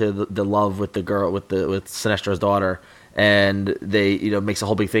tapping into the love with the girl with Sinestro's daughter, and they makes a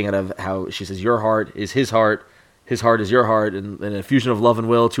whole big thing out of how she says your heart is his heart is your heart, and in a fusion of love and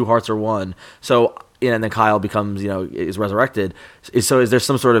will, two hearts are one. So. And then Kyle becomes, is resurrected. So is there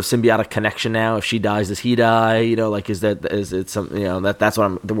some sort of symbiotic connection now? If she dies, does he die? Is it some, that's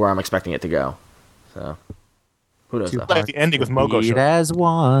where I'm expecting it to go. So who knows? Like the ending with Mogo Beat as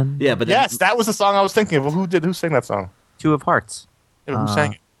one. Yeah, but yes, that was the song I was thinking of. Who sang that song? Two of Hearts. Yeah, who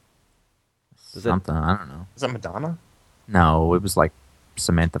sang it? Something, I don't know. Is that Madonna? No, it was like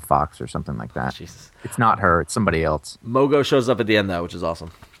Samantha Fox or something like that. Jesus. It's not her. It's somebody else. Mogo shows up at the end though, which is awesome.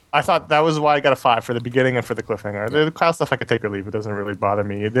 I thought that was why I got a 5 for the beginning and for the cliffhanger. The Kyle stuff I could take or leave. It doesn't really bother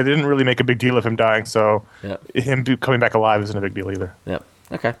me. They didn't really make a big deal of him dying, so him coming back alive isn't a big deal either. Yep.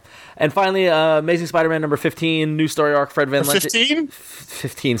 Okay. And finally, Amazing Spider-Man #15, new story arc, Fred Van Lente. 15?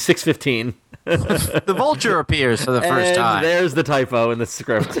 15, 615. The Vulture appears for the first time. There's the typo in the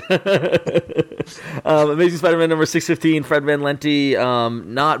script. Amazing Spider-Man #615, Fred Van Lente,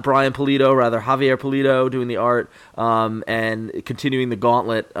 not Brian Pulido, rather Javier Pulido doing the art, and continuing the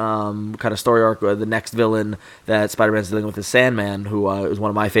Gauntlet kind of story arc. The next villain that Spider-Man's dealing with is Sandman, who is one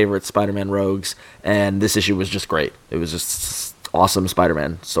of my favorite Spider-Man rogues, and this issue was just great. It was just awesome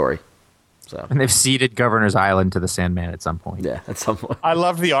Spider-Man story. So. And they've ceded Governor's Island to the Sandman at some point. Yeah, at some point. I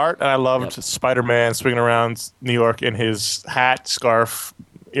loved the art, and I loved Spider-Man swinging around New York in his hat, scarf,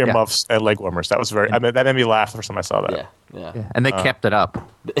 earmuffs, and leg warmers. That was that made me laugh the first time I saw that. Yeah. And they kept it up.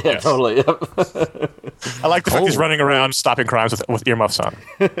 Yeah, totally. Yep. I like the fact he's running around stopping crimes with earmuffs on.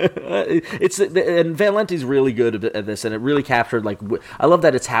 And Van Lente's really good at this, and it really captured I love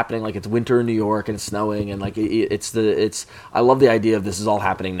that it's happening it's winter in New York and it's snowing, and I love the idea of this is all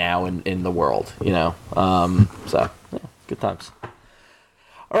happening now in the world, So good times.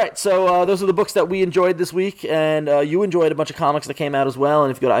 All right, so those are the books that we enjoyed this week, and you enjoyed a bunch of comics that came out as well.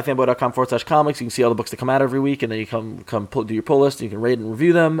 And if you go to ifanboy.com/comics, you can see all the books that come out every week, and then you come do your pull list, and you can rate and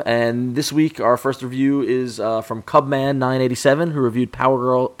review them. And this week, our first review is from Cubman987, who reviewed Power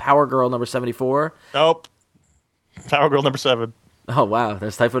Girl #74. Nope. Power Girl #7. Oh, wow.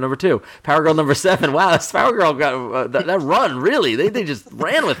 There's typo number 2. Power Girl number 7. Wow, this Power Girl got that run, really. They just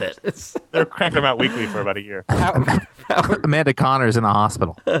ran with it. They're cranking them out weekly for about a year. Amanda Connor's in the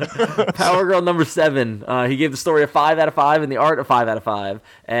hospital. Power Girl number 7. He gave the story a 5 out of 5 and the art a 5 out of 5.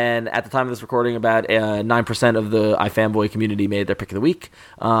 And at the time of this recording, about 9% of the iFanboy community made their pick of the week.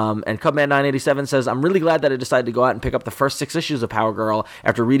 And Cubman987 says, I'm really glad that I decided to go out and pick up the first 6 issues of Power Girl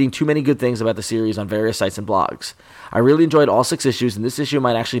after reading too many good things about the series on various sites and blogs. I really enjoyed all 6 issues, and this issue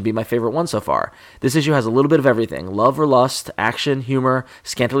might actually be my favorite one so far. This issue has a little bit of everything: love or lust, action, humor,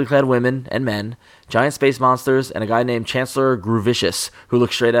 scantily clad women and men, giant space monsters, and a guy named Chancellor Groovicious, who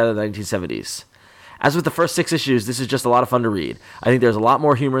looks straight out of the 1970s. As with the first 6 issues, this is just a lot of fun to read. I think there's a lot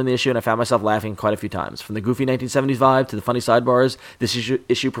more humor in the issue, and I found myself laughing quite a few times. From the goofy 1970s vibe to the funny sidebars, this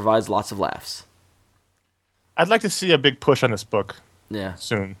issue provides lots of laughs. I'd like to see a big push on this book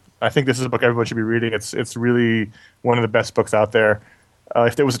soon. I think this is a book everyone should be reading. It's really one of the best books out there.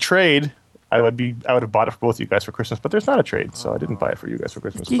 If there was a trade, I would have bought it for both of you guys for Christmas, but there's not a trade, so I didn't buy it for you guys for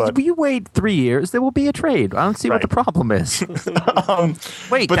Christmas. But You wait 3 years, there will be a trade. I don't see what the problem is.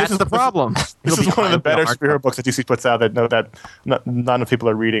 Wait, but that's the problem. This is one of the better superhero books that DC puts out that not enough people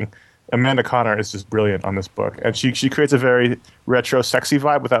are reading. Amanda Connor is just brilliant on this book, and she creates a very retro, sexy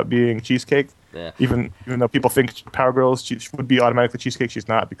vibe without being cheesecake. Yeah. Even though people think Power Girls she would be automatically cheesecake, she's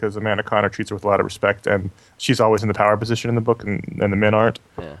not, because Amanda Connor treats her with a lot of respect, and she's always in the power position in the book, and the men aren't.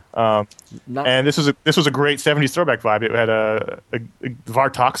 Yeah. And this was a great 70s throwback vibe. It had a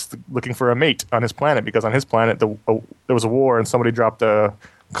Vartox looking for a mate on his planet, because on his planet there was a war and somebody dropped a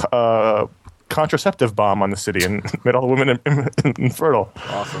contraceptive bomb on the city and made all the women infertile.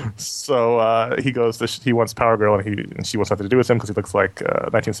 Awesome. So he wants Power Girl, and she wants nothing to do with him because he looks like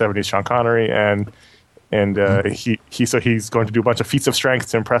 1970s Sean Connery, and he's going to do a bunch of feats of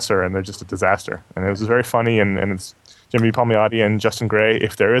strength to impress her, and they're just a disaster. And it was very funny, and it's Jimmy Palmiotti and Justin Gray,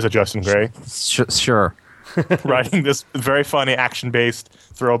 if there is a Justin Gray. Sure. Writing this very funny action-based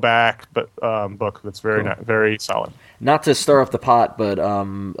throwback book that's very solid. Not to stir up the pot, but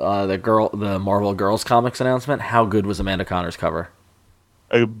the Marvel Girls comics announcement. How good was Amanda Connor's cover?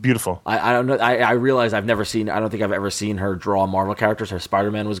 Beautiful. I don't know. I realize I don't think I've ever seen her draw Marvel characters. Her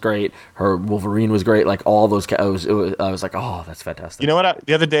Spider-Man was great. Her Wolverine was great. Like all those. I was like, oh, that's fantastic. You know what?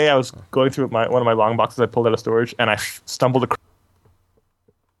 The other day I was going through one of my long boxes I pulled out of storage, and I stumbled across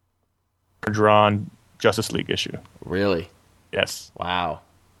a drawn Justice League issue. Really? Yes. Wow.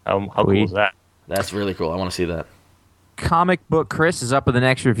 How cool is that? That's really cool. I want to see that. Comic Book Chris is up with the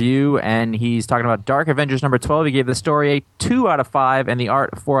next review, and he's talking about Dark Avengers number 12. He gave the story a 2 out of 5 and the art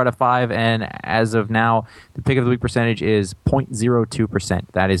a 4 out of 5, and as of now, the pick of the week percentage is 0.02%.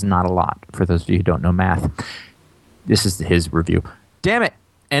 That is not a lot for those of you who don't know math. This is his review. Damn it!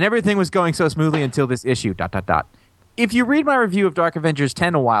 And everything was going so smoothly until this issue, ... If you read my review of Dark Avengers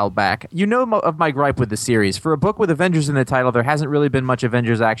 10 a while back, you know of my gripe with the series. For a book with Avengers in the title, there hasn't really been much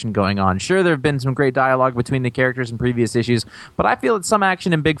Avengers action going on. Sure, there have been some great dialogue between the characters in previous issues, but I feel that some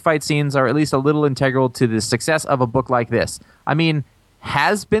action and big fight scenes are at least a little integral to the success of a book like this. I mean, there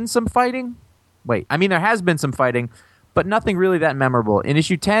has been some fighting, but nothing really that memorable. In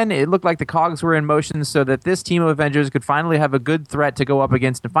issue 10, it looked like the cogs were in motion so that this team of Avengers could finally have a good threat to go up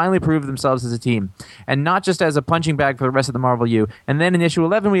against and finally prove themselves as a team, and not just as a punching bag for the rest of the Marvel U. And then in issue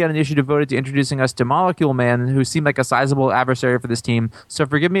 11, we had an issue devoted to introducing us to Molecule Man, who seemed like a sizable adversary for this team. So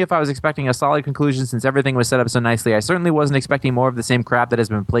forgive me if I was expecting a solid conclusion since everything was set up so nicely. I certainly wasn't expecting more of the same crap that has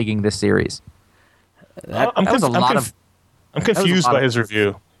been plaguing this series. I'm confused by his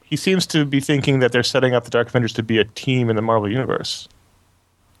review. He seems to be thinking that they're setting up the Dark Avengers to be a team in the Marvel Universe.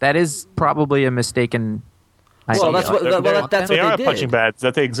 That is probably a mistaken idea. Well, that's what they they are did. punching bags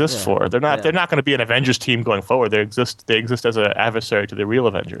that they exist for. They're not going to be an Avengers team going forward. They exist as an adversary to the real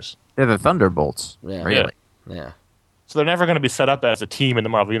Avengers. They're the Thunderbolts. Yeah. Really. Yeah. So they're never going to be set up as a team in the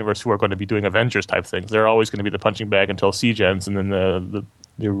Marvel Universe who are going to be doing Avengers type things. They're always going to be the punching bag until Siege ends, and then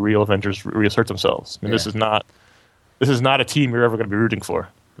the real Avengers reassert themselves. I mean, this is not a team you're ever going to be rooting for.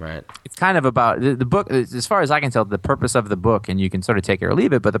 Right. It's kind of about the book, as far as I can tell, the purpose of the book, and you can sort of take it or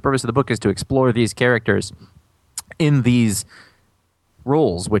leave it, but the purpose of the book is to explore these characters in these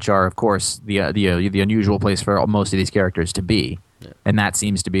roles, which are, of course, the unusual place for most of these characters to be. Yeah. And that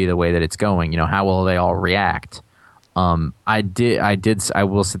seems to be the way that it's going. You know, how will they all react? I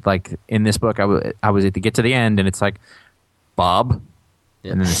will say, like, in this book, I was at the get to the end, and it's like, Bob.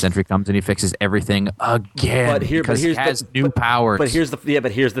 Yeah. And then the Sentry comes and he fixes everything again because he has new powers. But here's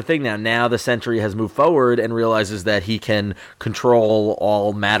the thing now. Now the Sentry has moved forward and realizes that he can control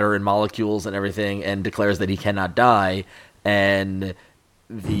all matter and molecules and everything, and declares that he cannot die. And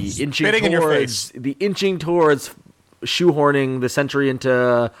the inching towards shoehorning the Sentry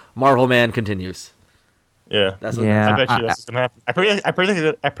into Marvel Man continues. Yeah. That's what Yeah. I bet you that's going to happen. I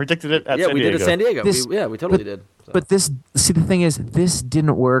predicted it at yeah, San we Diego. did at San Diego. This- we totally did. So. But the thing is, this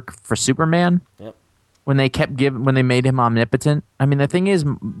didn't work for Superman. Yep. When they made him omnipotent. I mean, the thing is,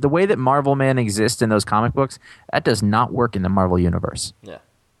 the way that Marvel Man exists in those comic books, that does not work in the Marvel universe. Yeah.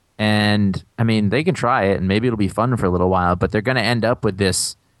 And I mean, they can try it, and maybe it'll be fun for a little while, but they're going to end up with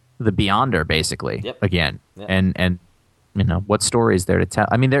the Beyonder, basically, Yep. again. Yep. And what story is there to tell?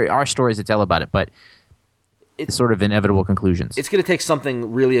 I mean, there are stories to tell about it, but it's sort of inevitable conclusions. It's going to take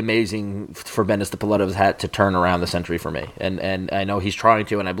something really amazing for Bendis to pull out of his hat to turn around the Sentry for me, and I know he's trying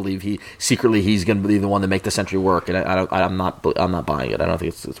to, and I believe he's going to be the one to make the Sentry work, and I'm not buying it. I don't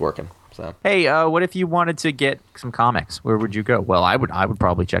think it's working. So Hey, what if you wanted to get some comics? Where would you go? Well, I would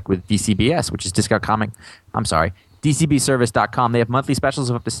probably check with DCBS, which is DCBService.com. They have monthly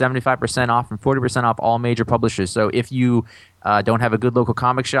specials of up to 75% off and 40% off all major publishers. So if you don't have a good local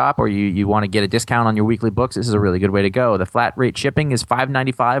comic shop or you want to get a discount on your weekly books, this is a really good way to go. The flat rate shipping is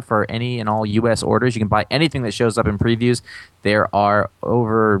 $5.95 for any and all U.S. orders. You can buy anything that shows up in previews. There are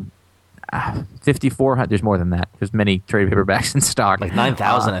over 5,400. There's more than that. There's many trade paperbacks in stock. like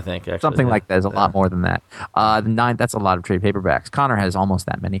 9,000, I think. Actually. Something like that. There's a lot more than that. That's a lot of trade paperbacks. Connor has almost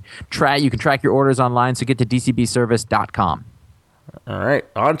that many. You can track your orders online, so get to dcbservice.com. All right,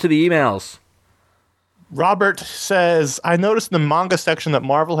 on to the emails. Robert says, I noticed in the manga section that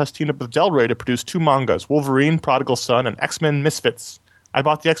Marvel has teamed up with Del Rey to produce 2 mangas, Wolverine, Prodigal Son, and X-Men Misfits. I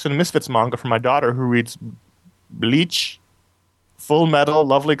bought the X-Men Misfits manga for my daughter who reads Bleach, Full Metal,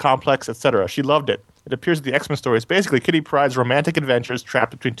 Lovely Complex, etc. She loved it. It appears that the X-Men story is basically Kitty Pryde's romantic adventures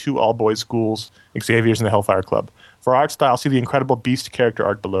trapped between 2 all-boys schools, Xavier's and the Hellfire Club. For art style, see the incredible Beast character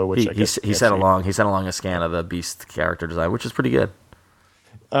art below, which He sent along a scan of the Beast character design, which is pretty good.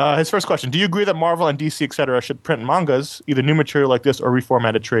 His first question, do you agree that Marvel and DC, etc. should print mangas, either new material like this or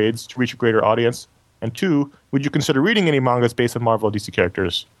reformatted trades, to reach a greater audience? And 2, would you consider reading any mangas based on Marvel or DC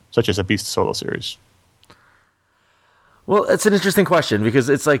characters, such as a Beast solo series? Well, it's an interesting question because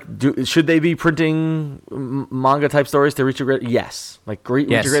it's like, should they be printing manga type stories to reach a greater? Yes, reach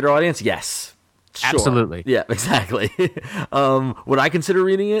a greater audience. Yes, sure. Absolutely. Yeah, exactly. Would I consider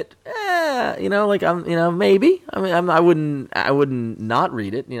reading it? Maybe. I mean, I wouldn't not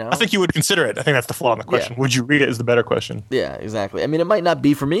read it. I think you would consider it. I think that's the flaw in the question. Yeah. Would you read it is the better question. Yeah, exactly. I mean, it might not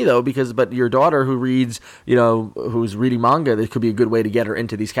be for me though, but your daughter who reads, who's reading manga, that could be a good way to get her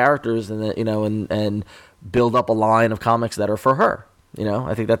into these characters, and and build up a line of comics that are for her.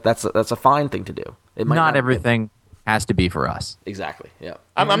 I think that's a fine thing to do. It might not everything has to be for us. Exactly. Yeah.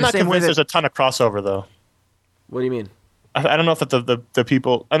 I'm not convinced there's a ton of crossover though. What do you mean? I don't know if that the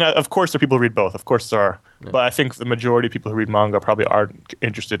people, and of course there are people who read both. Of course there are, but I think the majority of people who read manga probably aren't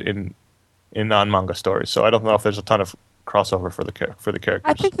interested in non-manga stories. So I don't know if there's a ton of crossover for the characters.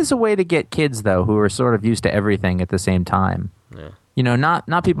 I think there's a way to get kids though who are sort of used to everything at the same time. Yeah.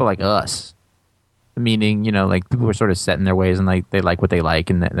 Not people like us. Meaning, like people are sort of set in their ways and they like what they like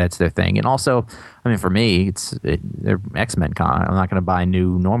and that's their thing. And also, I mean, for me, they're X-Men comics. I'm not going to buy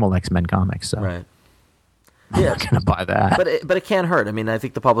new normal X-Men comics. So. Right. I'm not going to buy that. But it can't hurt. I mean, I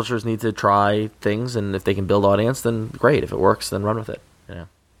think the publishers need to try things, and if they can build audience, then great. If it works, then run with it.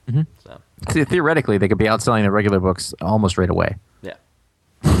 Mm-hmm. So. Theoretically, they could be outselling the regular books almost right away. Yeah.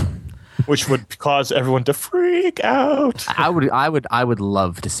 Which would cause everyone to freak out. I would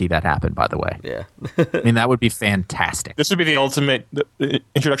love to see that happen, by the way. Yeah. I mean, that would be fantastic. This would be the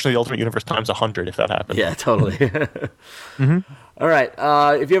introduction of the Ultimate Universe times 100 if that happened. Yeah, totally. Mm-hmm. All right.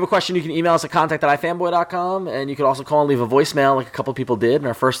 If you have a question, you can email us at contact@ifanboy.com, and you can also call and leave a voicemail like a couple people did. And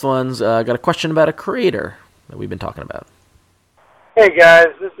our first one's got a question about a creator that we've been talking about. Hey, guys.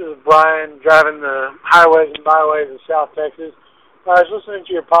 This is Brian driving the highways and byways of South Texas. I was listening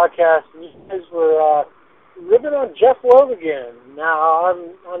to your podcast, and you guys were ripping on Jeff Loeb again. Now,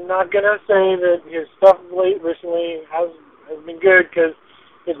 I'm not going to say that his stuff recently has been good, because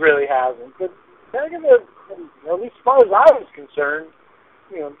it really hasn't. But back in the, at least as far as I was concerned,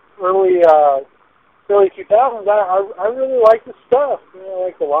 early 2000s, I really liked the stuff.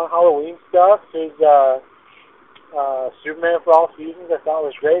 Like the Long Halloween stuff, his Superman for All Seasons, I thought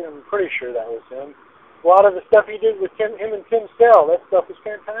was great. I'm pretty sure that was him. A lot of the stuff he did with him and Tim Sale, that stuff was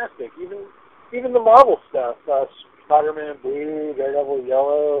fantastic. Even the Marvel stuff, Spider-Man Blue, Daredevil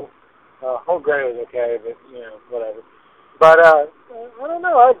Yellow, Home Gray was okay, but whatever. But I don't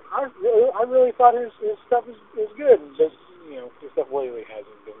know. I really thought his stuff is good. But his stuff lately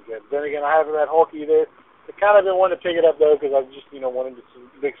hasn't been good. Then again, I haven't read Hulk either. I kind of been wanting to pick it up though, because I've just wanted some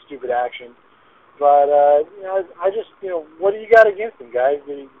big stupid action. But I just what do you got against him, guys?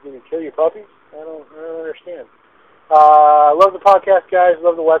 Did he kill your puppies? I don't understand. Love the podcast, guys.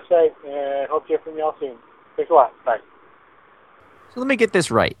 Love the website, and hope to hear from y'all soon. Thanks a lot. Bye. So let me get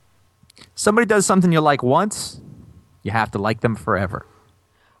this right. Somebody does something you like once, you have to like them forever.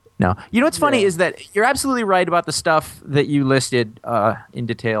 No. You know what's funny is that you're absolutely right about the stuff that you listed in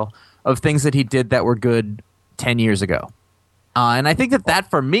detail of things that he did that were good 10 years ago. And I think that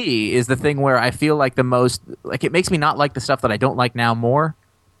for me is the thing where I feel like the most, like it makes me not like the stuff that I don't like now more.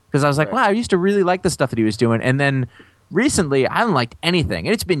 Because I was like, wow, I used to really like the stuff that he was doing. And then recently, I haven't liked anything.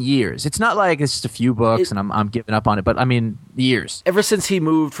 And it's been years. It's not like it's just a few books and I'm giving up on it. But I mean, years. Ever since he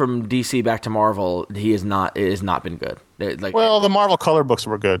moved from DC back to Marvel, it has not been good. Well, the Marvel color books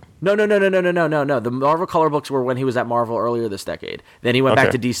were good. No. The Marvel color books were when he was at Marvel earlier this decade. Then he went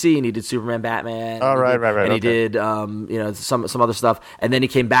back to DC and he did Superman, Batman. Oh, right. And he did some other stuff. And then he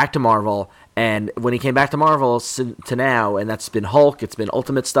came back to Marvel. And when he came back to Marvel to now, and that's been Hulk, it's been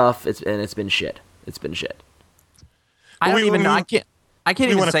Ultimate stuff, it's been shit. It's been shit. I don't even know. I can't we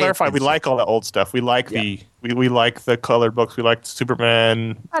even want to say clarify. We like all the old stuff. We like we like the colored books. We like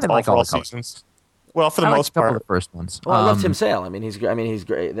Superman. I didn't like all the seasons. Well, for the I most liked a couple part, of the first ones. Well, I love Tim Sale. I mean, he's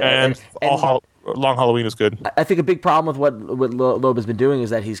great. And Long Halloween is good. I think a big problem with what Loeb has been doing is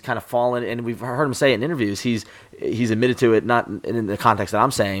that he's kind of fallen, and we've heard him say it in interviews. He's admitted to it, not in the context that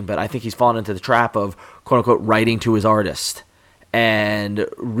I'm saying, but I think he's fallen into the trap of quote unquote writing to his artist. And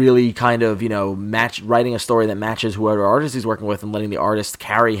really kind of, writing a story that matches whoever artist he's working with and letting the artist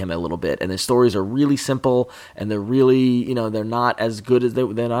carry him a little bit. And his stories are really simple and they're really, they're not as good as they're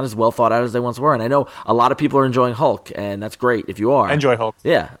not as well thought out as they once were. And I know a lot of people are enjoying Hulk, and that's great if you are. Enjoy Hulk.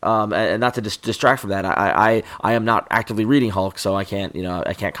 Yeah. And not to distract from that, I am not actively reading Hulk, so I can't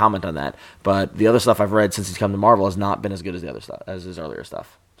comment on that. But the other stuff I've read since he's come to Marvel has not been as good as the other stuff, as his earlier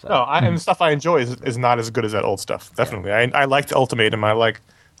stuff. So. No, and the stuff I enjoy is not as good as that old stuff. Definitely, I liked Ultimatum. I like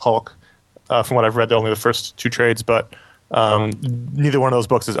Hulk. From what I've read, only the first two trades, but neither one of those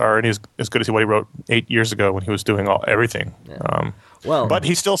books are any as good as what he wrote 8 years ago when he was doing everything. Yeah. But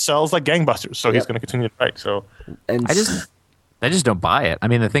he still sells like gangbusters, so he's going to continue to write. So, and I just don't buy it. I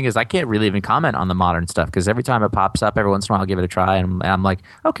mean, the thing is, I can't really even comment on the modern stuff because every time it pops up, every once in a while, I'll give it a try, and I'm like,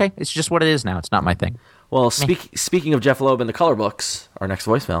 okay, it's just what it is now. It's not my thing. Well, speaking of Jeff Loeb and the color books, our next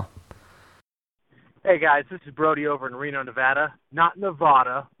voicemail. Hey, guys, this is Brody over in Reno, Nevada. Not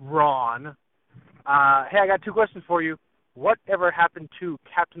Nevada, Ron. Hey, I got two questions for you. Whatever happened to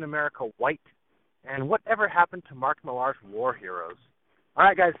Captain America White? And whatever happened to Mark Millar's War Heroes? All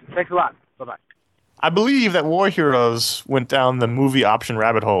right, guys, thanks a lot. Bye-bye. I believe that War Heroes went down the movie option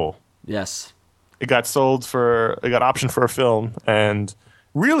rabbit hole. Yes. It got optioned for a film, and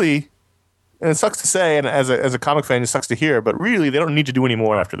really... And it sucks to say, and as a comic fan, it sucks to hear, but really, they don't need to do any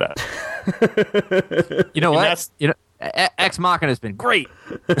more after that. You know what? Ex Machina has been great.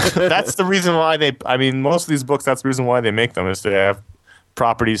 That's the reason why most of these books, that's the reason why they make them, is to have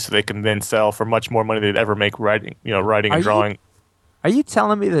properties so they can then sell for much more money than they'd ever make writing and drawing. Are you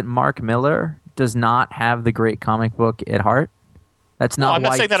telling me that Mark Millar does not have the great comic book at heart? That's not. No, I'm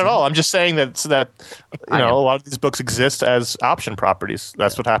not saying that at all. I'm just saying that a lot of these books exist as option properties.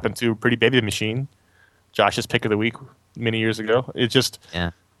 That's what happened to Pretty Baby Machine, Josh's pick of the week many years ago. It just,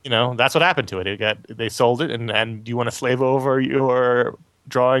 that's what happened to it. They sold it, and do you want to slave over your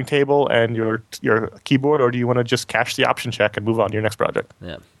drawing table and your keyboard, or do you want to just cash the option check and move on to your next project?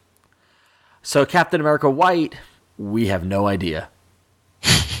 Yeah. So Captain America White, we have no idea.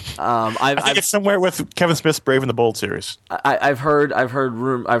 I think it's somewhere with Kevin Smith's Brave and the Bold series. I've heard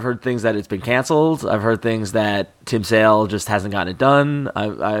things that it's been canceled. I've heard things that Tim Sale just hasn't gotten it done.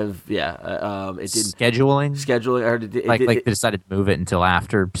 It didn't scheduling. I heard they decided to move it until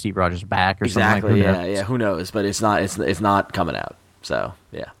after Steve Rogers is back or exactly. Something. Who knows? But it's not coming out. So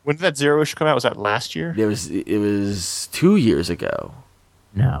yeah. When did that Zero issue come out? Was that last year? It was 2 years ago.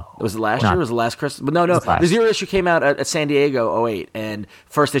 No. Was it last year? Was it last Christmas? But no. The Zero issue came out at San Diego 08, and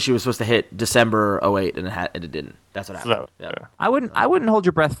first issue was supposed to hit December 08, and it didn't. That's what happened. Yeah. I wouldn't hold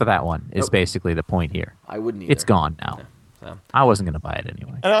your breath for that one. Is basically the point here. I wouldn't either. It's gone now. Yeah, so. I wasn't going to buy it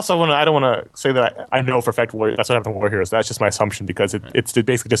anyway. And also, I don't want to say that I know for a fact that's what happened to War Heroes. That's just my assumption because it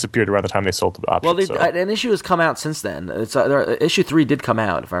basically disappeared around the time they sold the option. Well, an issue has come out since then. Issue 3 did come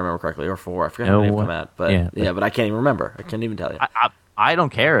out, if I remember correctly, or 4. I forget how many have come out, but I can't even remember. I can't even tell you. I don't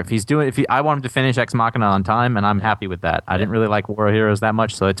care if he's doing. I want him to finish Ex Machina on time, and I'm happy with that. I didn't really like War Heroes that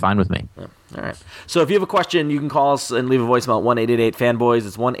much, so it's fine with me. Yeah. All right. So if you have a question, you can call us and leave a voicemail at 1-888-FANBOYS.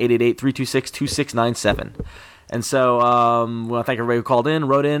 It's 1-888-326-2697. And so we want to thank everybody who called in,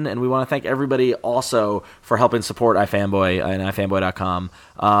 wrote in, and we want to thank everybody also for helping support iFanboy and iFanboy.com.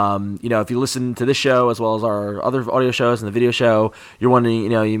 If you listen to this show as well as our other audio shows and the video show, you're wondering,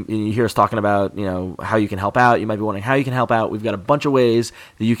 you hear us talking about, how you can help out. You might be wondering how you can help out. We've got a bunch of ways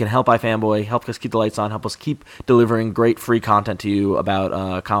that you can help iFanboy, help us keep the lights on, help us keep delivering great free content to you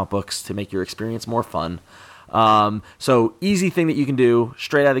about comic books to make your experience more fun. So easy thing that you can do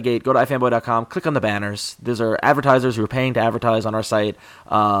straight out of the gate, go to ifanboy.com, click on the banners. Those are advertisers who are paying to advertise on our site.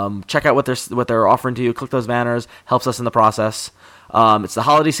 Check out what they're offering to you. Click those banners, helps us in the process. It's the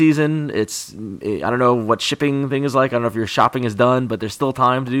holiday season. I don't know what shipping thing is like. I don't know if your shopping is done, but there's still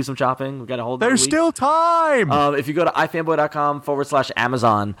time to do some shopping. We've got a whole week. There's still time. If you go to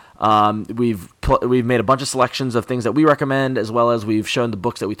ifanboy.com/Amazon, we've made a bunch of selections of things that we recommend, as well as we've shown the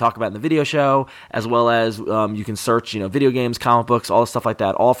books that we talk about in the video show, as well as you can search, video games, comic books, all the stuff like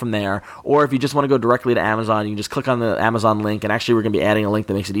that, all from there. Or if you just want to go directly to Amazon, you can just click on the Amazon link, and actually we're going to be adding a link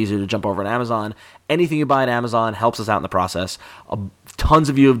that makes it easier to jump over to Amazon. Anything you buy at Amazon helps us out in the process. Tons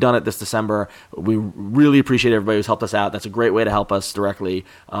of you have done it this December. We really appreciate everybody who's helped us out. That's a great way to help us directly.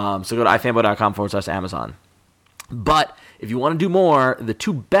 So go to ifanboy.com/Amazon. But if you want to do more, the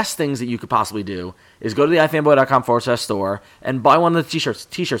two best things that you could possibly do is go to the ifanboy.com/store and buy one of the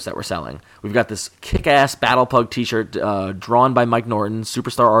t-shirts that we're selling. We've got this kick-ass Battle Pug t-shirt drawn by Mike Norton,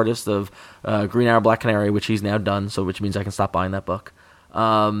 superstar artist of Green Arrow, Black Canary, which he's now done, which means I can stop buying that book.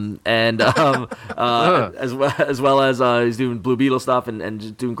 As well as he's doing Blue Beetle stuff and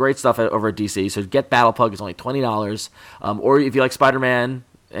just doing great stuff over at DC. So get Battle Pug, it's only $20. Or if you like Spider-Man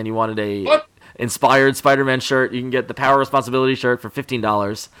and you wanted a inspired Spider-Man shirt, you can get the Power Responsibility shirt for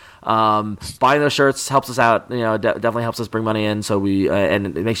 $15. Buying those shirts helps us out. Definitely helps us bring money in. So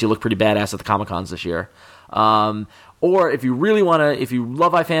and it makes you look pretty badass at the Comic-Cons this year. Or if you really want to, if you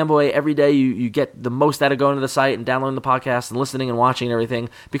love iFanboy, every day you get the most out of going to the site and downloading the podcast and listening and watching and everything,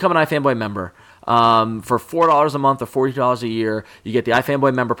 become an iFanboy member. For $4 a month or $40 a year, you get the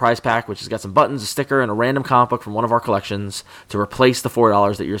iFanboy member prize pack, which has got some buttons, a sticker, and a random comic book from one of our collections to replace the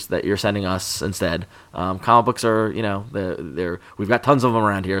 $4 that you're sending us instead. Comic books are, we've got tons of them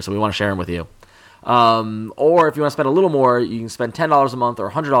around here, so we want to share them with you. Or if you want to spend a little more, you can spend $10 a month or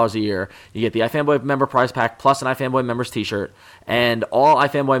 $100 a year. You get the iFanboy member prize pack plus an iFanboy members t-shirt. And all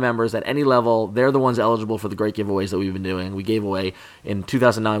iFanboy members at any level, they're the ones eligible for the great giveaways that we've been doing. We gave away, in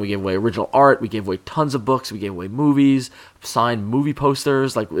 2009, we gave away original art. We gave away tons of books. We gave away movies, signed movie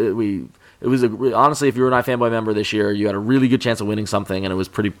posters. Honestly, if you were an iFanboy member this year, you had a really good chance of winning something, and it was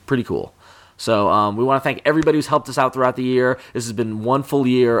pretty cool. So we want to thank everybody who's helped us out throughout the year. This has been one full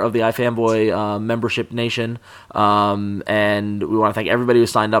year of the iFanboy membership nation, and we want to thank everybody who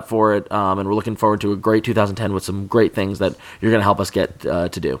signed up for it, and we're looking forward to a great 2010 with some great things that you're going to help us get to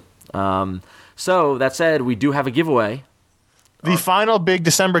do. So that said, we do have a giveaway. The final big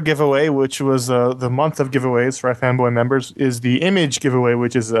December giveaway, which was the month of giveaways for iFanboy members, is the Image giveaway,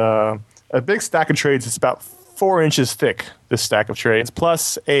 which is a big stack of trades. It's about 4 inches thick, this stack of trades,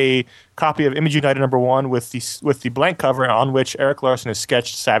 plus a copy of Image United #1 with the blank cover on which Eric Larson has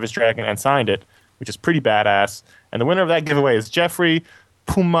sketched Savage Dragon and signed it, which is pretty badass. And the winner of that giveaway is Jeffrey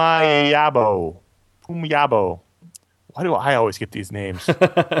Pumayabo. Why do I always get these names?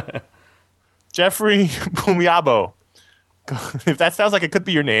 Jeffrey Pumayabo. If that sounds like it could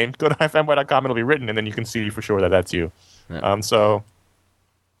be your name, go to ifanboy.com. It'll be written, and then you can see for sure that that's you. Yeah.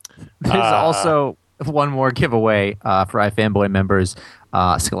 There's also one more giveaway for iFanboy members.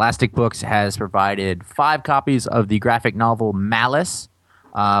 Scholastic Books has provided 5 copies of the graphic novel Malice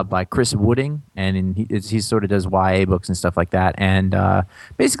by Chris Wooding, and he sort of does YA books and stuff like that. And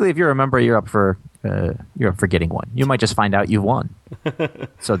basically, if you're a member, you're up for getting one. You might just find out you've won.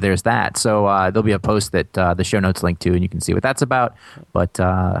 So there's that. So there'll be a post that the show notes link to, and you can see what that's about. But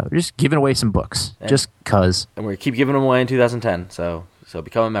we're just giving away some books, just cause. And we keep giving them away in 2010. So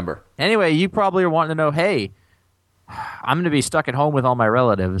become a member. Anyway, you probably are wanting to know, hey, I'm going to be stuck at home with all my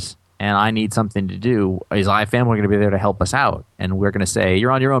relatives, and I need something to do. Is iFanboy going to be there to help us out? And we're going to say,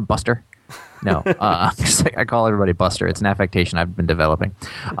 you're on your own, Buster. No, I call everybody Buster. It's an affectation I've been developing.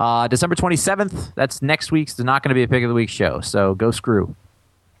 December 27th, that's next week's. It's not going to be a Pick of the Week show, so go screw.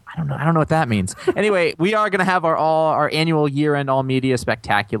 I don't know what that means. Anyway, we are going to have our annual year-end all media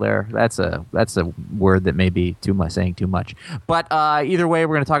spectacular. That's a word that may be saying too much. But either way,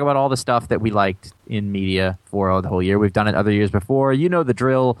 we're going to talk about all the stuff that we liked in media for the whole year. We've done it other years before. You know the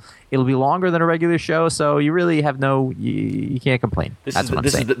drill. It'll be longer than a regular show, so you really have you can't complain. This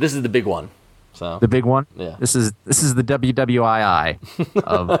is the big one. So the big one. Yeah. This is the WWII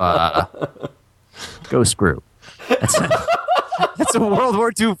of go screw. That's it. That's a World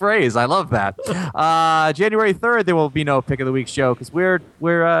War II phrase. I love that. January 3rd, there will be no Pick of the Week show because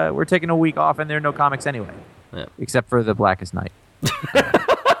we're taking a week off and there are no comics anyway, except for The Blackest Night.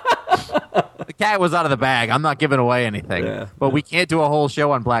 The cat was out of the bag. I'm not giving away anything, but we can't do a whole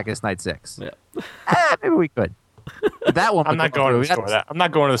show on Blackest Night 6. Yeah. Maybe we could. That one. I'm not going to the store. I'm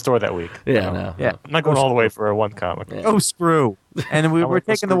not going to the store that week. No. Yeah. I'm not going all the way for one comic. Yeah. Oh, screw. And we're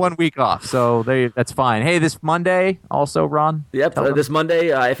taking the 1 week off, so that's fine. Hey, this Monday also, Ron? Yep, this Monday,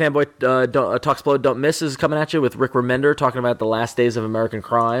 iFanboy Talksplode Don't Miss is coming at you with Rick Remender talking about the last days of American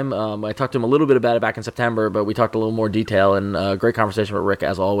crime. I talked to him a little bit about it back in September, but we talked a little more detail, and great conversation with Rick,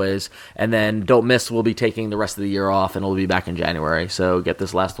 as always. And then Don't Miss will be taking the rest of the year off, and we'll be back in January. So get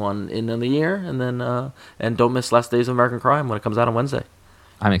this last one in the year, and then and Don't Miss Last Days of American Crime when it comes out on Wednesday.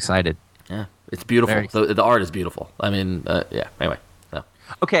 I'm excited. Yeah, it's beautiful. The art is beautiful. I mean, Anyway, so.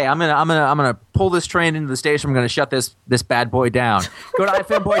 Okay, I'm gonna pull this train into the station. I'm gonna shut this bad boy down. Go to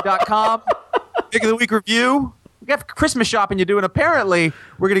ifanboy.com. Pick of the Week review. We got Christmas shopping to do, and apparently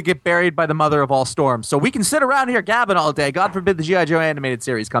we're gonna get buried by the mother of all storms. So we can sit around here gabbing all day. God forbid the G.I. Joe animated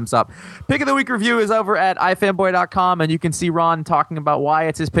series comes up. Pick of the Week review is over at ifanboy.com, and you can see Ron talking about why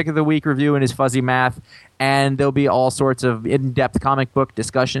it's his Pick of the Week review and his fuzzy math. And there'll be all sorts of in-depth comic book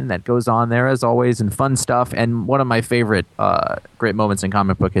discussion that goes on there, as always, and fun stuff. And one of my favorite great moments in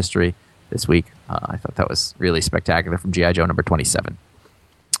comic book history this week. I thought that was really spectacular from G.I. Joe number 27.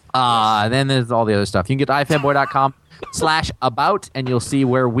 Then there's all the other stuff. You can get to ifanboy.com/about, and you'll see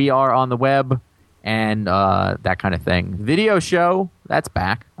where we are on the web and that kind of thing. Video show, that's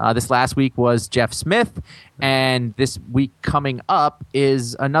back. This last week was Jeff Smith, and this week coming up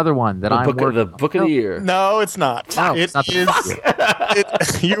is another one that I'm working on. The book of the year. No, it's not. No, It it's not is.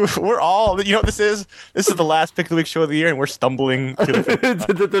 We're all. You know what this is? This is the last Pick of the Week show of the year, and we're stumbling to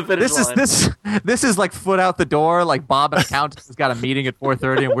the finish line. This is like foot out the door. Like Bob and accountant has got a meeting at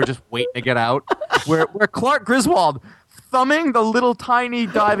 4:30, and we're just waiting to get out. Where Clark Griswold thumbing the little tiny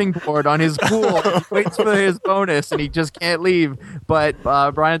diving board on his pool, he waits for his bonus, and he just can't leave. But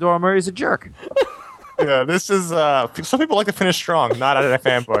Brian Doyle Murray's a jerk. Yeah, this is. Some people like to finish strong, not at a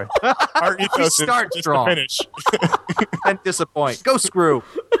fanboy. Our ethos is start just strong. to finish. And disappoint. Go screw.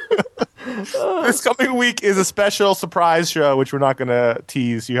 This coming week is a special surprise show, which we're not going to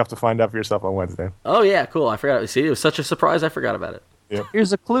tease. You have to find out for yourself on Wednesday. Oh, yeah, cool. I forgot. See, it was such a surprise, I forgot about it. Yeah.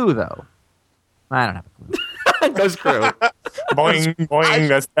 Here's a clue, though. I don't have a clue. Go screw. Boing,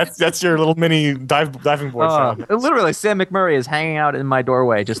 boing. That's your little mini diving board sound. Literally, Sam McMurray is hanging out in my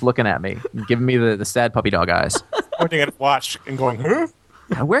doorway, just looking at me, and giving me the sad puppy dog eyes. Pointing at a watch and going, huh?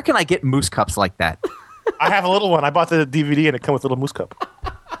 Where can I get moose cups like that? I have a little one. I bought the DVD and it comes with a little moose cup.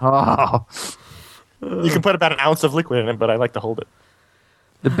 Oh, You can put about an ounce of liquid in it, but I like to hold it.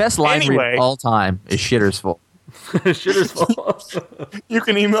 the best line read Anyway. of all time is Shitter's Full. Shitter's full. You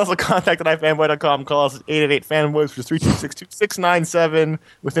can email us at contact@ifanboy.com. Call us at 888-FANBOYS, which is 326-2697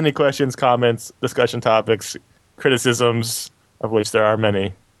 with any questions, comments, discussion topics, criticisms, of which there are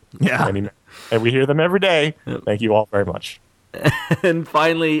many. Yeah. Many, and we hear them every day. Thank you all very much. And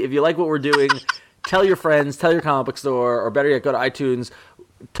finally, if you like what we're doing, tell your friends, tell your comic book store, or better yet, go to iTunes.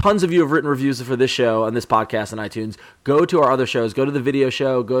 Tons of you have written reviews for this show on this podcast on iTunes. Go to our other shows. Go to the video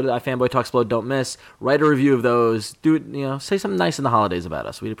show. Go to the iFanboy Talksplode Don't Miss. Write a review of those. Do it. Say something nice in the holidays about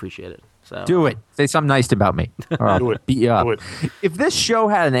us. We'd appreciate it. So Do it. Say something nice about me. Or I'll Do it. beat you up. Do it. If this show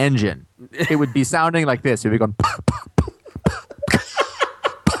had an engine, it would be sounding like this. It would be going.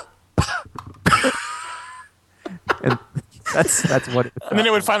 And that's what. And then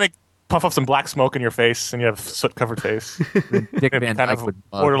it would finally puff up some black smoke in your face, and you have soot-covered face. Dick Maybe Van kind Dyke of would.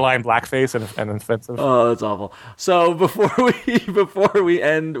 borderline blackface and offensive. Oh, that's awful. So before we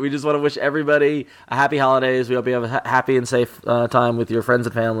end, we just want to wish everybody a happy holidays. We hope you have a happy and safe time with your friends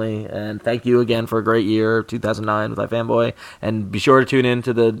and family. And thank you again for a great year, 2009 with iFanboy. And be sure to tune in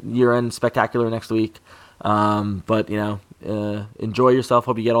to the year-end spectacular next week. But enjoy yourself.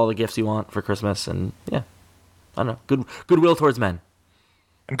 Hope you get all the gifts you want for Christmas. And yeah, I don't know, goodwill towards men.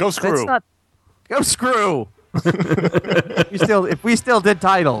 And go screw. Go screw. If we still did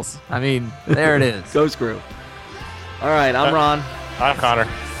titles, I mean, there it is. Go screw. All right, I'm Ron. I'm Connor.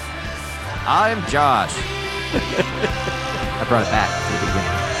 I'm Josh. I brought it back.